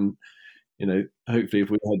 but, hopefully if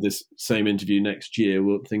we had this same interview next year,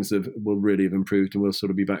 things will really have improved and we'll sort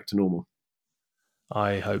of be back to normal.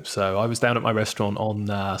 I hope so. I was down at my restaurant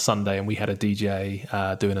on Sunday, and we had a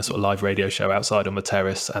DJ doing a sort of live radio show outside on the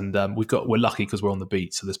terrace. And we're lucky because we're on the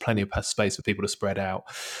beach, so there's plenty of space for people to spread out.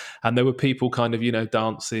 And there were people kind of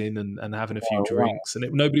dancing and having a few drinks, and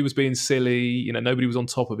nobody was being silly. Nobody was on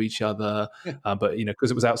top of each other. Yeah. But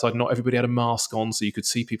because it was outside, not everybody had a mask on, so you could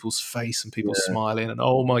see people's face and people smiling. And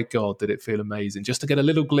oh my God, did it feel amazing just to get a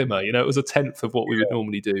little glimmer. It was a tenth of what we would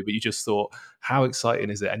normally do, but you just thought, how exciting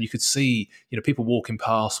is it? And you could see, people walking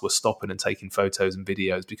past were stopping and taking photos and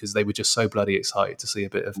videos because they were just so bloody excited to see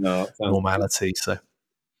a bit of normality. So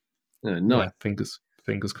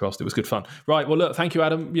fingers crossed. It was good fun. Right, well, look, thank you,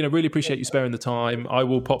 Adam. Really appreciate you sparing the time. I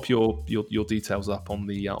will pop your details up on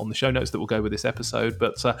the show notes that will go with this episode.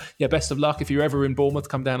 But best of luck. If you're ever in Bournemouth,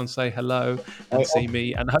 come down and say hello and see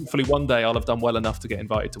me. And hopefully one day I'll have done well enough to get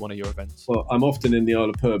invited to one of your events. Well, I'm often in the Isle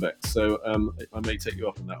of Purbeck, so I may take you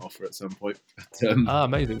up on that offer at some point. But,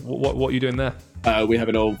 amazing. What are you doing there? We have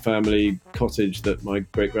an old family cottage that my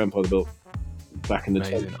great-grandfather built back in the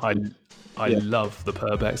day. I love the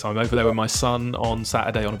Purbecks. I'm over there with my son on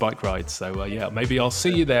Saturday on a bike ride. So, maybe I'll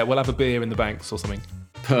see you there. We'll have a beer in the banks or something.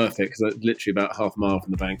 Perfect, because literally about half a mile from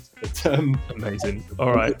the banks. But, amazing.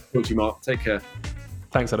 All right. Talk to you, Mark. Take care.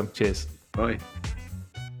 Thanks, Adam. Cheers. Bye.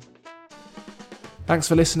 Thanks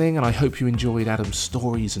for listening, and I hope you enjoyed Adam's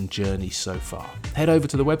stories and journey so far. Head over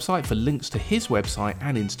to the website for links to his website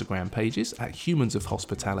and Instagram pages at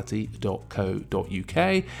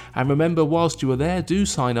humansofhospitality.co.uk. And remember, whilst you are there, do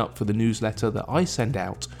sign up for the newsletter that I send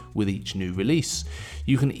out with each new release.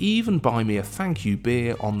 You can even buy me a thank you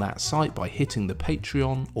beer on that site by hitting the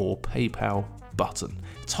Patreon or PayPal button.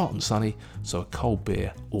 It's hot and sunny, so a cold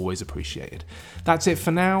beer always appreciated. That's it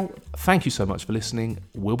for now. Thank you so much for listening.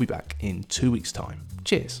 We'll be back in 2 weeks' time.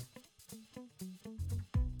 Cheers.